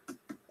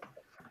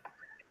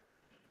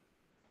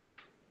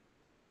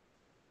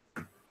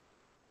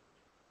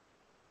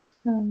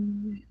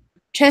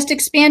 Chest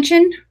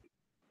expansion.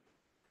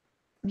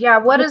 Yeah,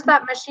 what is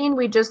that machine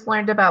we just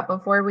learned about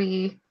before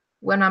we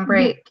went on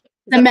break?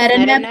 The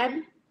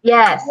meta-neb.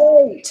 Yes.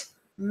 Great.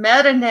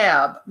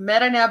 Metaneb.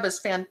 Metaneb is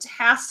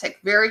fantastic.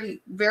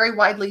 Very, very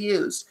widely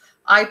used.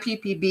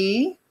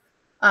 IPPB.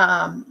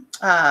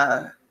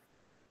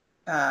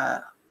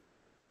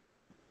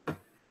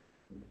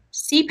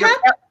 CPAP.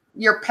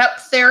 Your PEP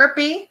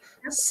therapy.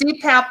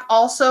 CPAP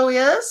also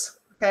is.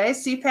 Okay,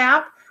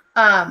 CPAP.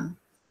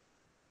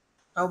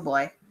 Oh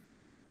boy.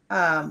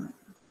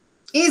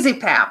 Easy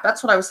PAP.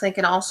 That's what I was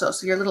thinking also.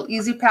 So your little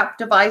Easy PAP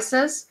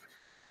devices.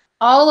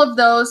 All of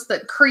those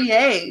that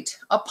create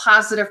a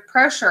positive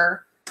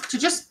pressure to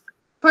just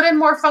put in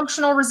more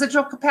functional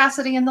residual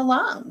capacity in the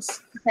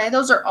lungs. Okay,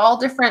 those are all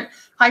different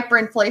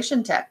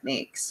hyperinflation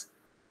techniques.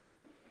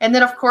 And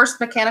then, of course,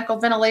 mechanical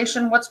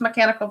ventilation. What's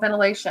mechanical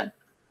ventilation?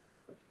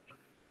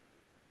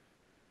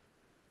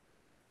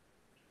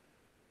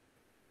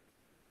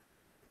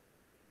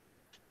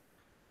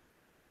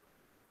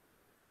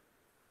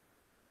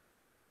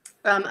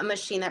 A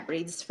machine that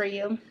breathes for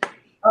you.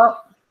 Oh,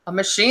 a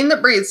machine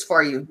that breathes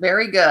for you.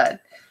 Very good.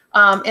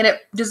 And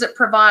does it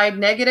provide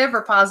negative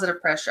or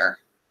positive pressure?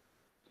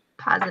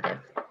 Positive.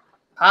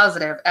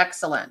 Positive.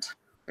 Excellent.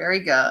 Very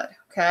good.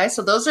 Okay.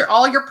 So those are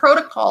all your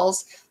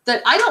protocols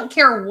that I don't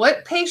care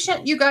what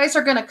patient you guys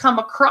are going to come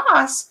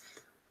across.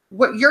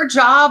 What your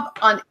job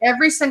on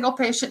every single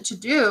patient to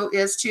do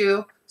is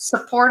to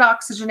support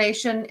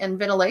oxygenation and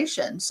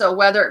ventilation. So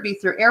whether it be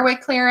through airway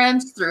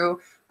clearance,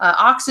 through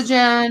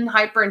oxygen,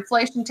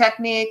 hyperinflation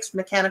techniques,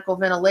 mechanical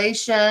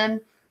ventilation,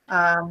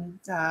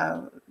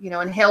 inhaled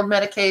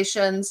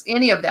medications,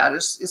 any of that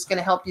is going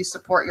to help you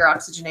support your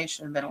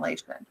oxygenation and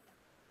ventilation.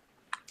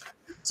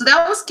 So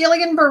that was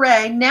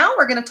Guillain-Barré. Now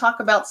we're going to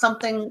talk about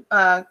something,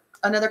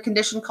 another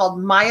condition called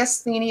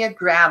myasthenia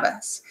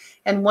gravis.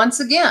 And once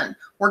again,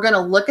 we're going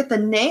to look at the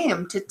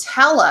name to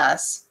tell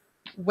us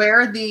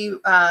where the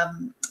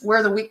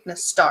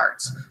weakness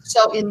starts.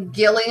 So in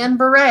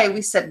Guillain-Barré,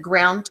 we said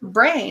ground to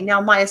brain.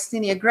 Now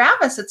myasthenia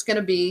gravis, it's going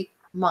to be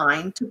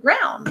mind to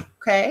ground.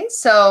 Okay,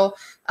 so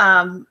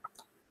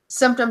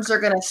symptoms are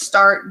going to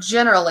start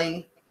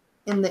generally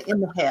in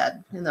the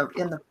head, in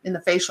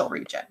the facial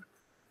region.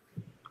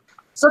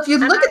 So if you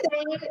look at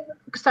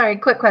Sorry,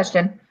 quick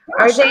question.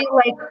 Yeah, Are sure. they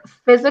like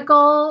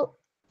physical?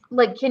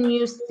 Like, can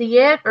you see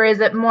it, or is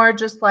it more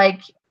just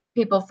like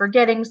people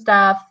forgetting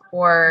stuff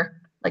or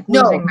like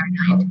losing their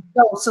mind?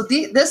 No, so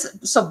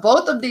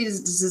both of these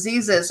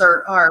diseases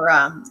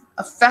are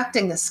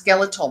affecting the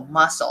skeletal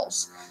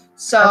muscles.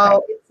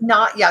 So it's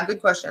not,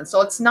 good question.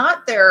 So it's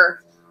not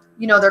their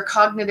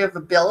cognitive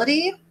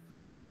ability.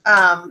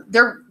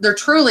 They're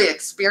truly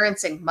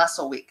experiencing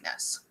muscle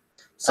weakness.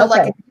 So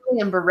like in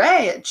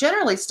Guillain-Barré, it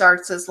generally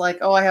starts as like,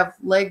 oh, I have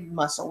leg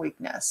muscle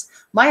weakness.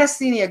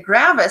 Myasthenia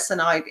gravis,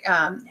 and I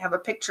have a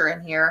picture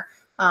in here.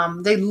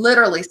 They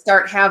literally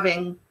start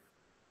having,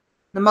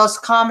 the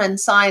most common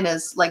sign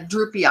is like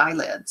droopy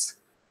eyelids.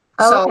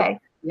 So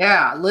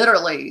yeah,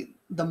 literally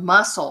the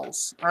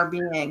muscles are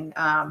being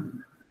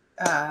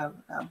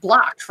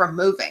blocked from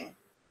moving.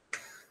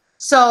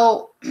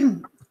 So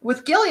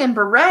with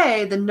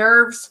Guillain-Barré, the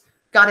nerves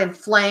got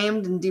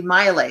inflamed and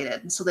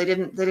demyelated, and so they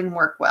didn't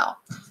work well.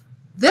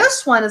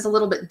 This one is a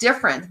little bit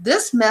different.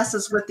 This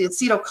messes with the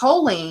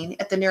acetylcholine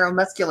at the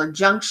neuromuscular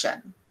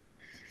junction.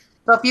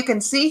 So if you can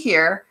see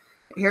here,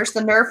 here's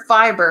the nerve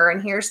fiber,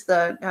 and here's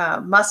the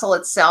muscle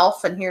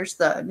itself, and here's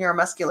the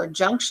neuromuscular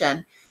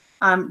junction.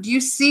 Do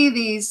you see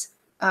these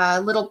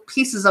little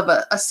pieces of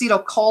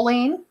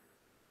acetylcholine?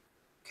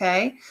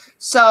 Okay,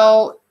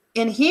 so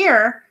in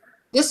here,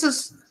 this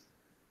is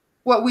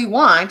what we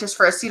want is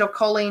for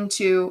acetylcholine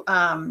to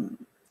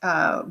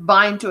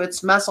bind to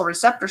its muscle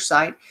receptor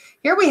site.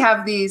 Here we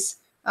have these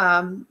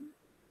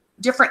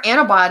different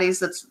antibodies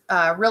that's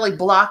really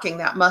blocking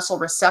that muscle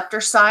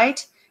receptor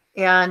site,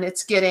 and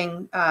it's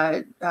getting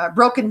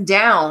broken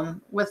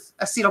down with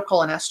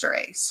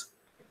acetylcholinesterase.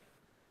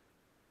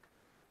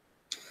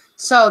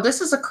 So this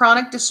is a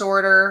chronic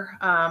disorder.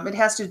 It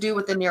has to do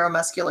with the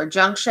neuromuscular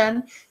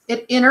junction.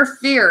 It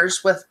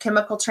interferes with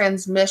chemical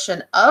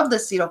transmission of the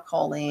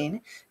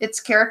acetylcholine.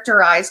 It's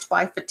characterized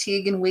by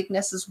fatigue and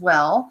weakness as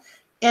well.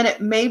 And it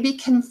may be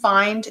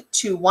confined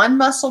to one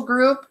muscle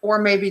group or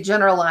may be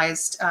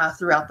generalized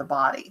throughout the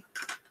body.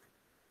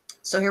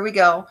 So here we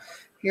go.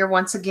 Here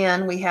once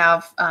again, we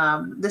have,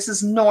 this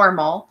is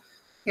normal.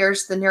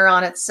 Here's the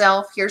neuron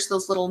itself. Here's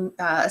those little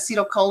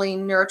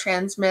acetylcholine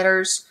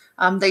neurotransmitters.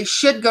 They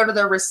should go to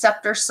their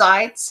receptor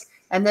sites,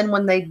 and then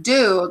when they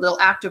do, they'll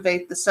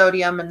activate the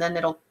sodium, and then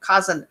it'll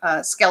cause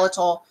a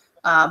skeletal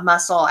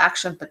muscle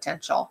action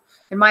potential.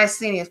 In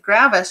myasthenia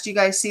gravis, do you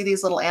guys see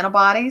these little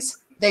antibodies?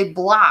 They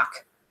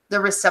block the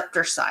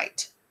receptor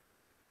site.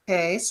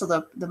 Okay, so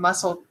the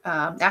muscle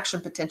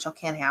action potential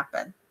can't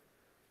happen.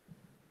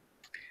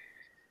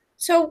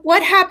 So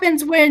what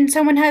happens when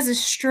someone has a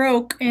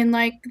stroke and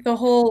like the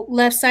whole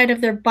left side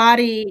of their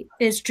body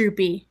is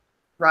droopy?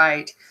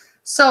 Right.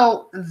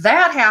 So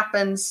that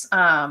happens,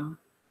 and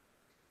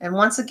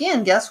once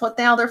again, guess what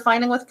now they're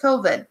finding with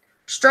COVID?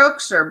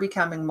 Strokes are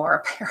becoming more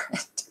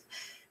apparent.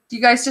 Do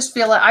you guys just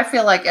feel like, I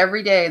feel like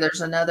every day there's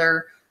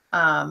another,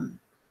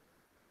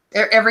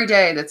 every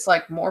day that's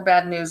like more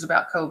bad news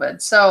about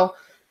COVID. So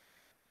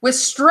with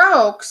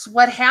strokes,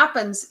 what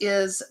happens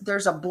is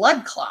there's a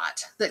blood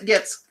clot that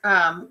gets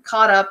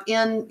caught up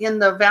in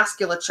the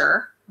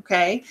vasculature,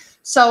 okay?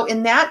 So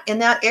in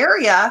that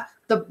area,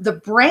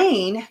 the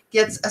brain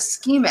gets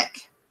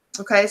ischemic,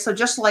 okay? So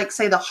just like,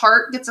 say, the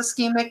heart gets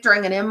ischemic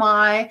during an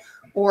MI,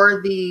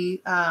 or the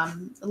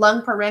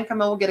lung parenchyma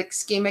will get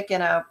ischemic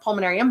in a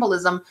pulmonary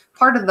embolism,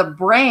 part of the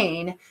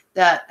brain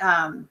that,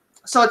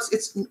 so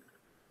it's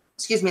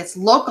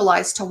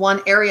localized to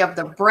one area of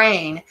the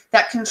brain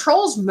that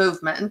controls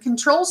movement and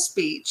controls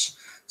speech.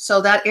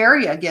 So that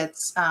area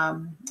gets,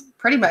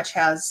 pretty much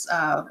has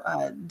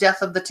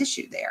death of the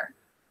tissue there.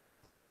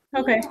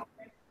 Okay.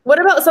 What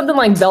about something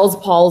like Bell's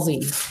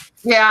palsy?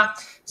 Yeah,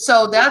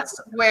 so that's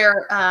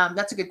where,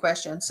 that's a good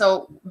question.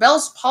 So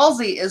Bell's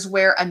palsy is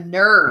where a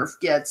nerve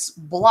gets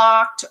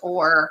blocked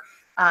or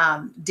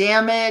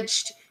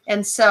damaged.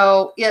 And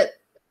so it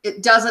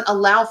doesn't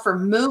allow for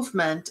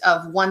movement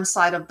of one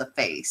side of the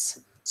face.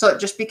 So it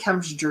just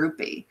becomes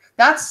droopy.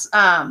 That's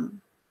a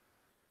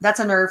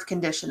nerve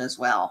condition as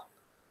well.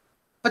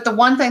 But the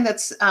one thing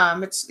that's, I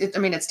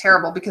mean, it's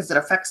terrible because it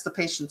affects the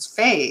patient's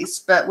face,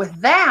 but with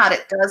that,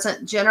 it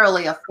doesn't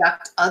generally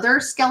affect other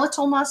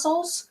skeletal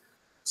muscles.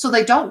 So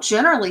they don't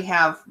generally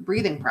have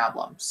breathing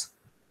problems.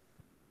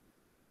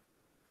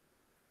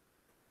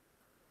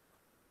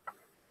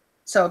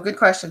 So good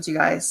questions, you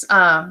guys.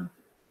 Talking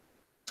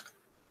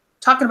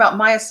about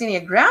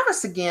myasthenia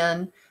gravis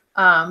again,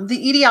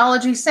 the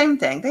etiology, same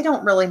thing. They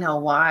don't really know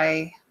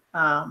why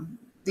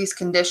these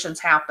conditions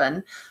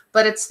happen,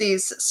 but it's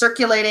these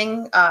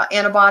circulating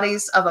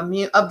antibodies of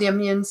the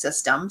immune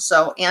system,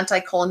 so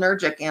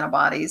anticholinergic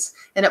antibodies,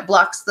 and it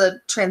blocks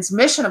the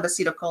transmission of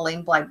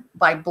acetylcholine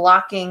by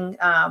blocking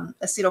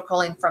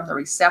acetylcholine from the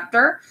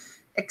receptor,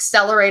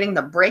 accelerating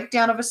the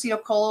breakdown of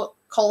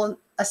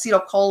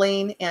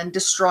acetylcholine and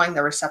destroying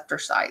the receptor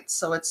sites.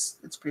 So it's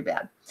pretty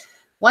bad.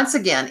 Once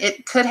again,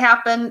 it could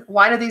happen.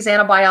 Why do these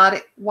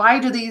antibodies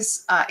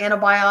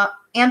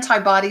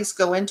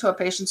go into a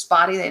patient's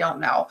body? They don't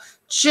know.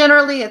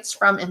 Generally, it's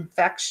from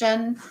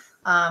infection,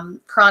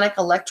 chronic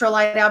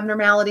electrolyte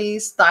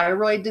abnormalities,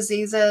 thyroid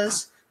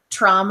diseases,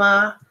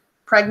 trauma,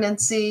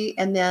 pregnancy,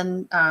 and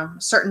then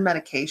certain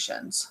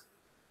medications.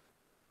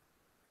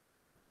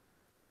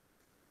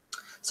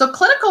 So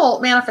clinical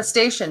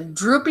manifestation,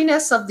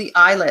 droopiness of the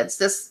eyelids,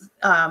 this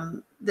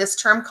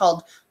term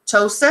called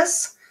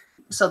ptosis.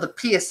 So the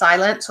P is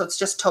silent, so it's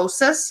just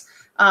ptosis,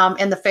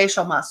 and the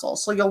facial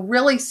muscles. So you'll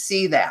really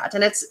see that.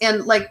 And it's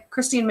in, like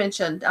Christine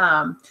mentioned,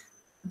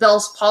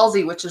 Bell's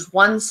palsy, which is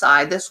one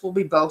side. This will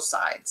be both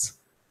sides.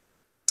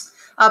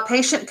 A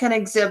patient can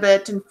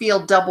exhibit and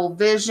feel double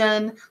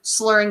vision,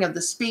 slurring of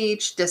the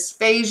speech,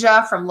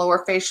 dysphagia from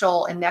lower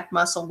facial and neck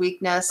muscle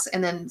weakness,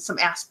 and then some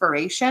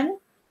aspiration.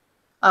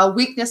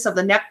 Weakness of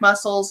the neck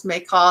muscles may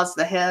cause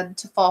the head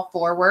to fall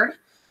forward.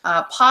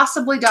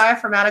 Possibly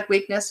diaphragmatic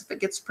weakness if it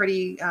gets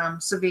pretty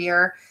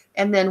severe,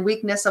 and then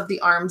weakness of the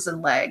arms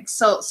and legs.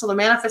 So the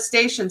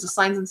manifestations, the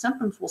signs and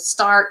symptoms will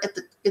start at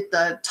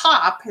the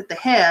top, at the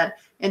head,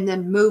 and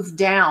then move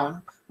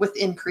down with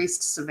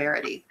increased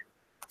severity.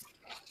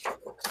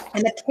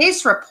 And the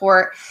case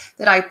report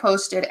that I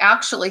posted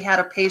actually had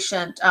a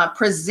patient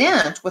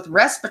present with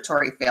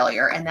respiratory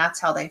failure, and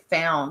that's how they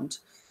found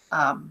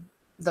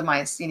the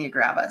myasthenia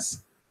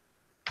gravis.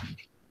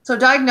 So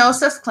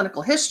diagnosis,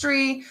 clinical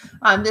history,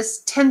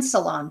 this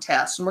Tensilon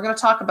test, and we're going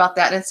to talk about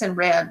that, and it's in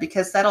red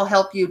because that'll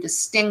help you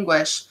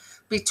distinguish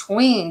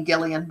between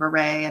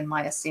Guillain-Barré and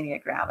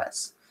myasthenia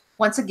gravis.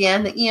 Once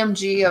again, the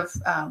EMG of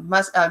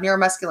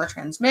neuromuscular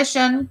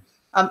transmission,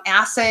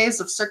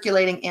 assays of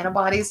circulating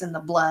antibodies in the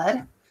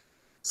blood.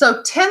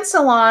 So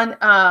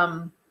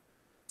Tensilon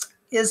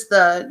is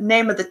the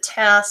name of the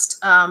test,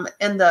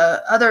 and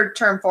the other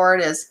term for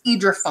it is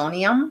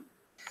edrophonium.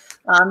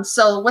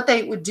 So what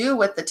they would do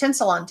with the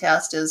Tensilon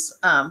test is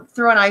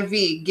through an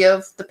IV,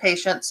 give the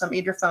patient some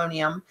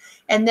edrophonium,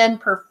 and then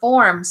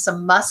perform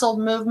some muscle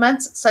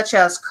movements such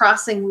as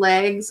crossing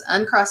legs,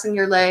 uncrossing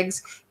your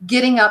legs,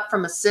 getting up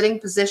from a sitting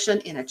position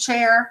in a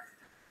chair.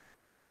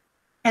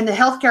 And the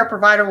healthcare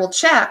provider will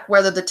check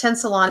whether the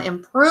Tensilon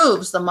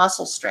improves the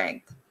muscle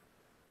strength.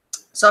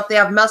 So if they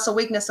have muscle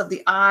weakness of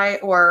the eye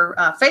or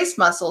face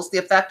muscles, the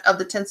effect of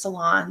the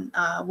Tensilon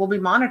will be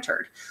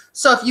monitored.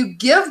 So if you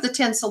give the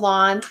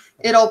Tensilon,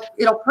 it'll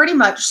pretty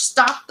much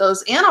stop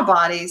those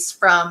antibodies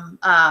from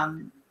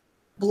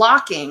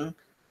blocking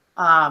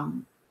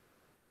the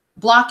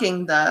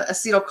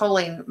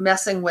acetylcholine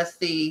messing with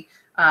the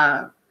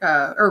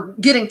or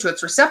getting to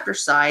its receptor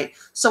site.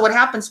 So what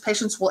happens?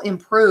 Patients will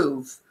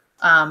improve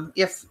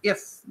if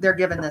they're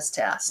given this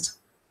test.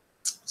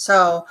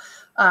 So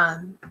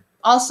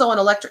also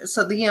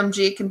so the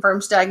EMG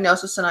confirms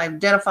diagnosis and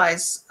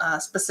identifies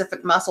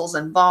specific muscles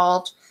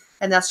involved,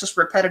 and that's just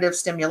repetitive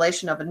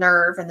stimulation of a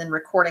nerve and then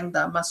recording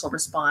the muscle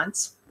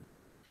response.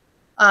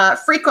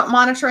 Frequent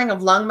monitoring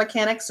of lung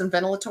mechanics and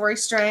ventilatory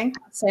strength,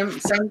 same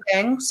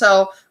thing.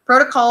 So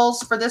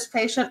protocols for this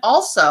patient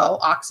also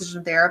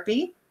oxygen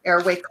therapy,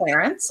 airway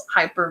clearance,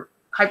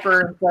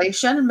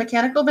 hyperinflation, and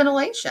mechanical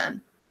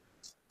ventilation.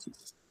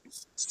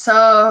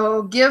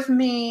 So give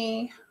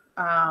me,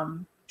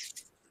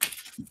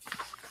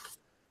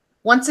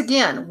 once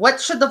again,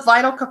 what should the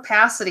vital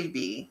capacity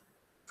be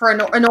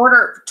in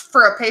order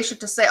for a patient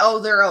to say, oh,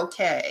 they're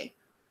okay?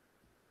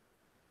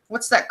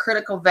 What's that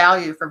critical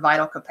value for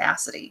vital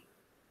capacity?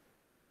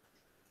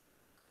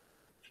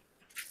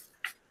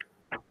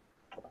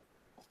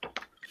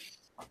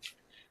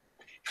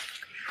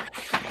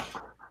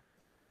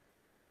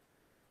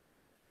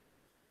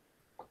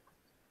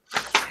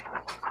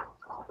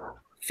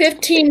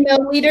 $15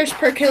 milliliters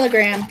per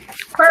kilogram.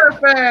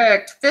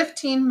 Perfect.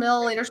 15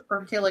 milliliters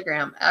per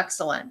kilogram.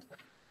 Excellent.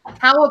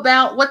 How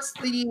about what's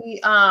the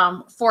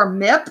for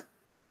MIP?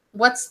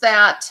 What's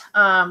that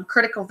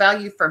critical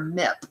value for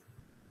MIP?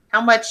 How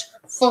much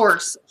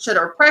force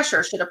or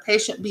pressure should a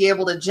patient be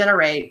able to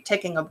generate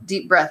taking a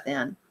deep breath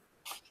in?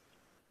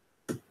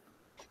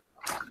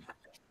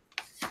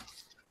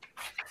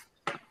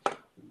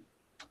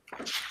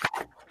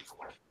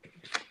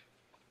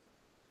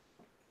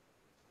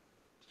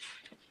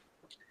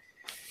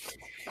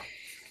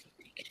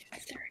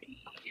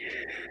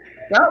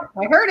 Yep,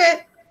 I heard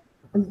it.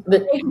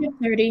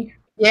 30.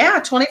 Yeah,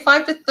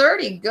 25 to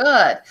 30.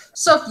 Good.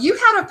 So if you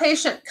had a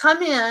patient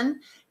come in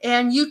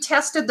and you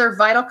tested their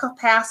vital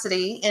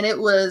capacity and it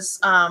was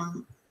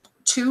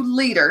 2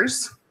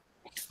 liters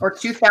or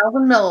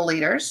 2,000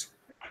 milliliters,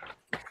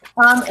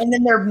 and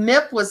then their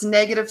MIP was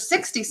negative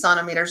 60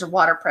 centimeters of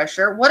water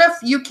pressure, what if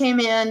you came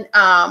in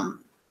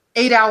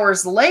 8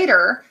 hours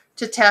later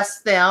to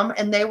test them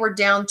and they were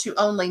down to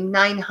only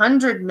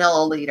 900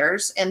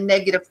 milliliters and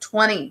negative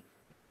 20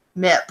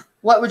 MIP?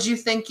 What would you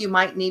think you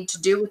might need to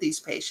do with these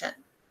patients?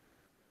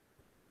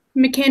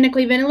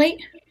 Mechanically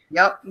ventilate?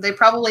 Yep, they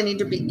probably need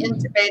to be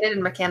intubated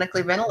and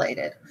mechanically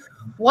ventilated.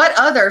 What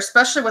other,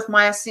 especially with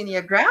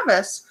myasthenia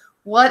gravis,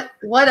 what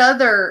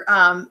other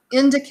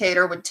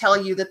indicator would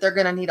tell you that they're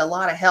going to need a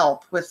lot of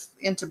help with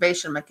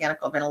intubation,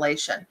 mechanical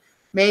ventilation?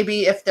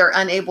 Maybe if they're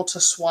unable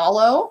to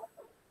swallow,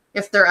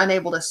 if they're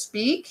unable to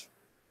speak.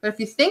 But if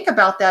you think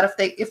about that,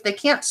 if they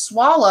can't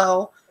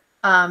swallow,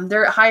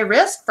 they're at high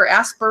risk for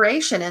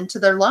aspiration into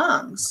their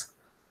lungs.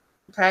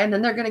 Okay, and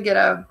then they're going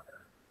to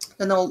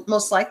then they'll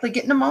most likely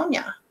get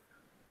pneumonia.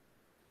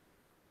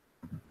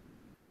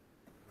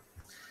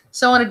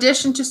 So in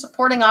addition to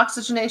supporting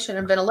oxygenation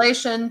and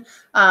ventilation,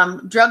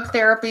 drug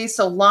therapy,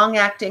 so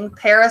long-acting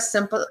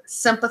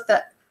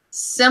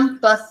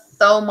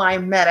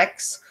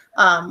sympathomimetics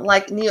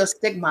like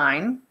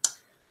neostigmine,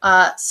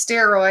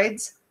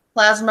 steroids,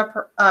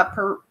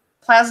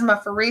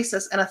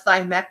 plasmapheresis, and a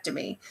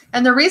thymectomy.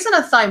 And the reason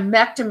a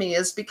thymectomy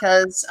is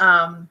because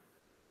a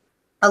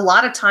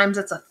lot of times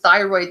it's a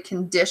thyroid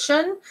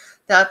condition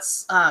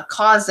that's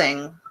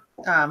causing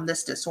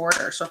this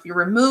disorder. So if you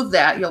remove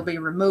that, you'll be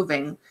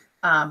removing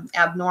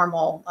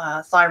abnormal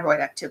thyroid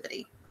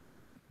activity.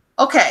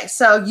 Okay,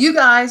 so you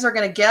guys are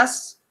going to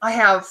guess. I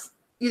have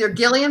either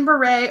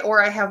Guillain-Barré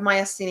or I have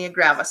myasthenia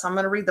gravis. I'm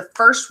going to read the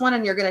first one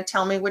and you're going to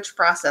tell me which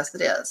process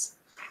it is.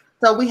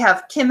 So we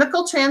have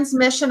chemical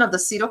transmission of the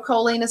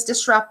acetylcholine is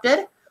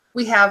disrupted.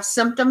 We have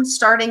symptoms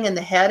starting in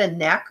the head and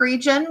neck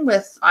region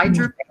with eye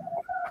drooping.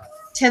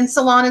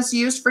 Tensilon is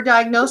used for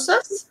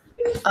diagnosis.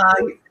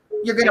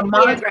 You're going to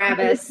monitor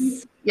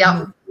gravis.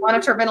 Yeah,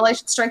 monitor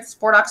ventilation strength,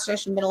 support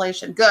oxygenation,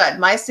 ventilation. Good.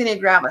 Myasthenia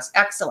gravis.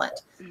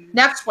 Excellent.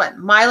 Next one,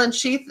 myelin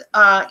sheath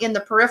in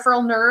the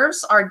peripheral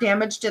nerves are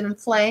damaged and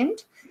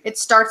inflamed. It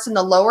starts in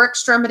the lower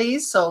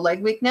extremities, so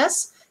leg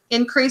weakness.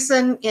 increase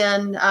in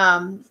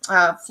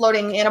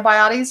floating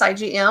antibodies,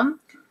 IgM.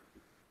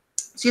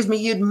 Excuse me,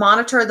 you'd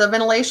monitor the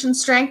ventilation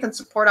strength and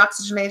support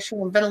oxygenation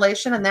and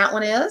ventilation, and that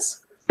one is?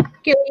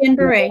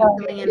 Guillain-Barré.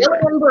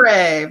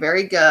 Guillain-Barré,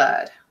 very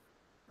good.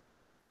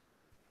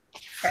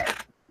 Okay.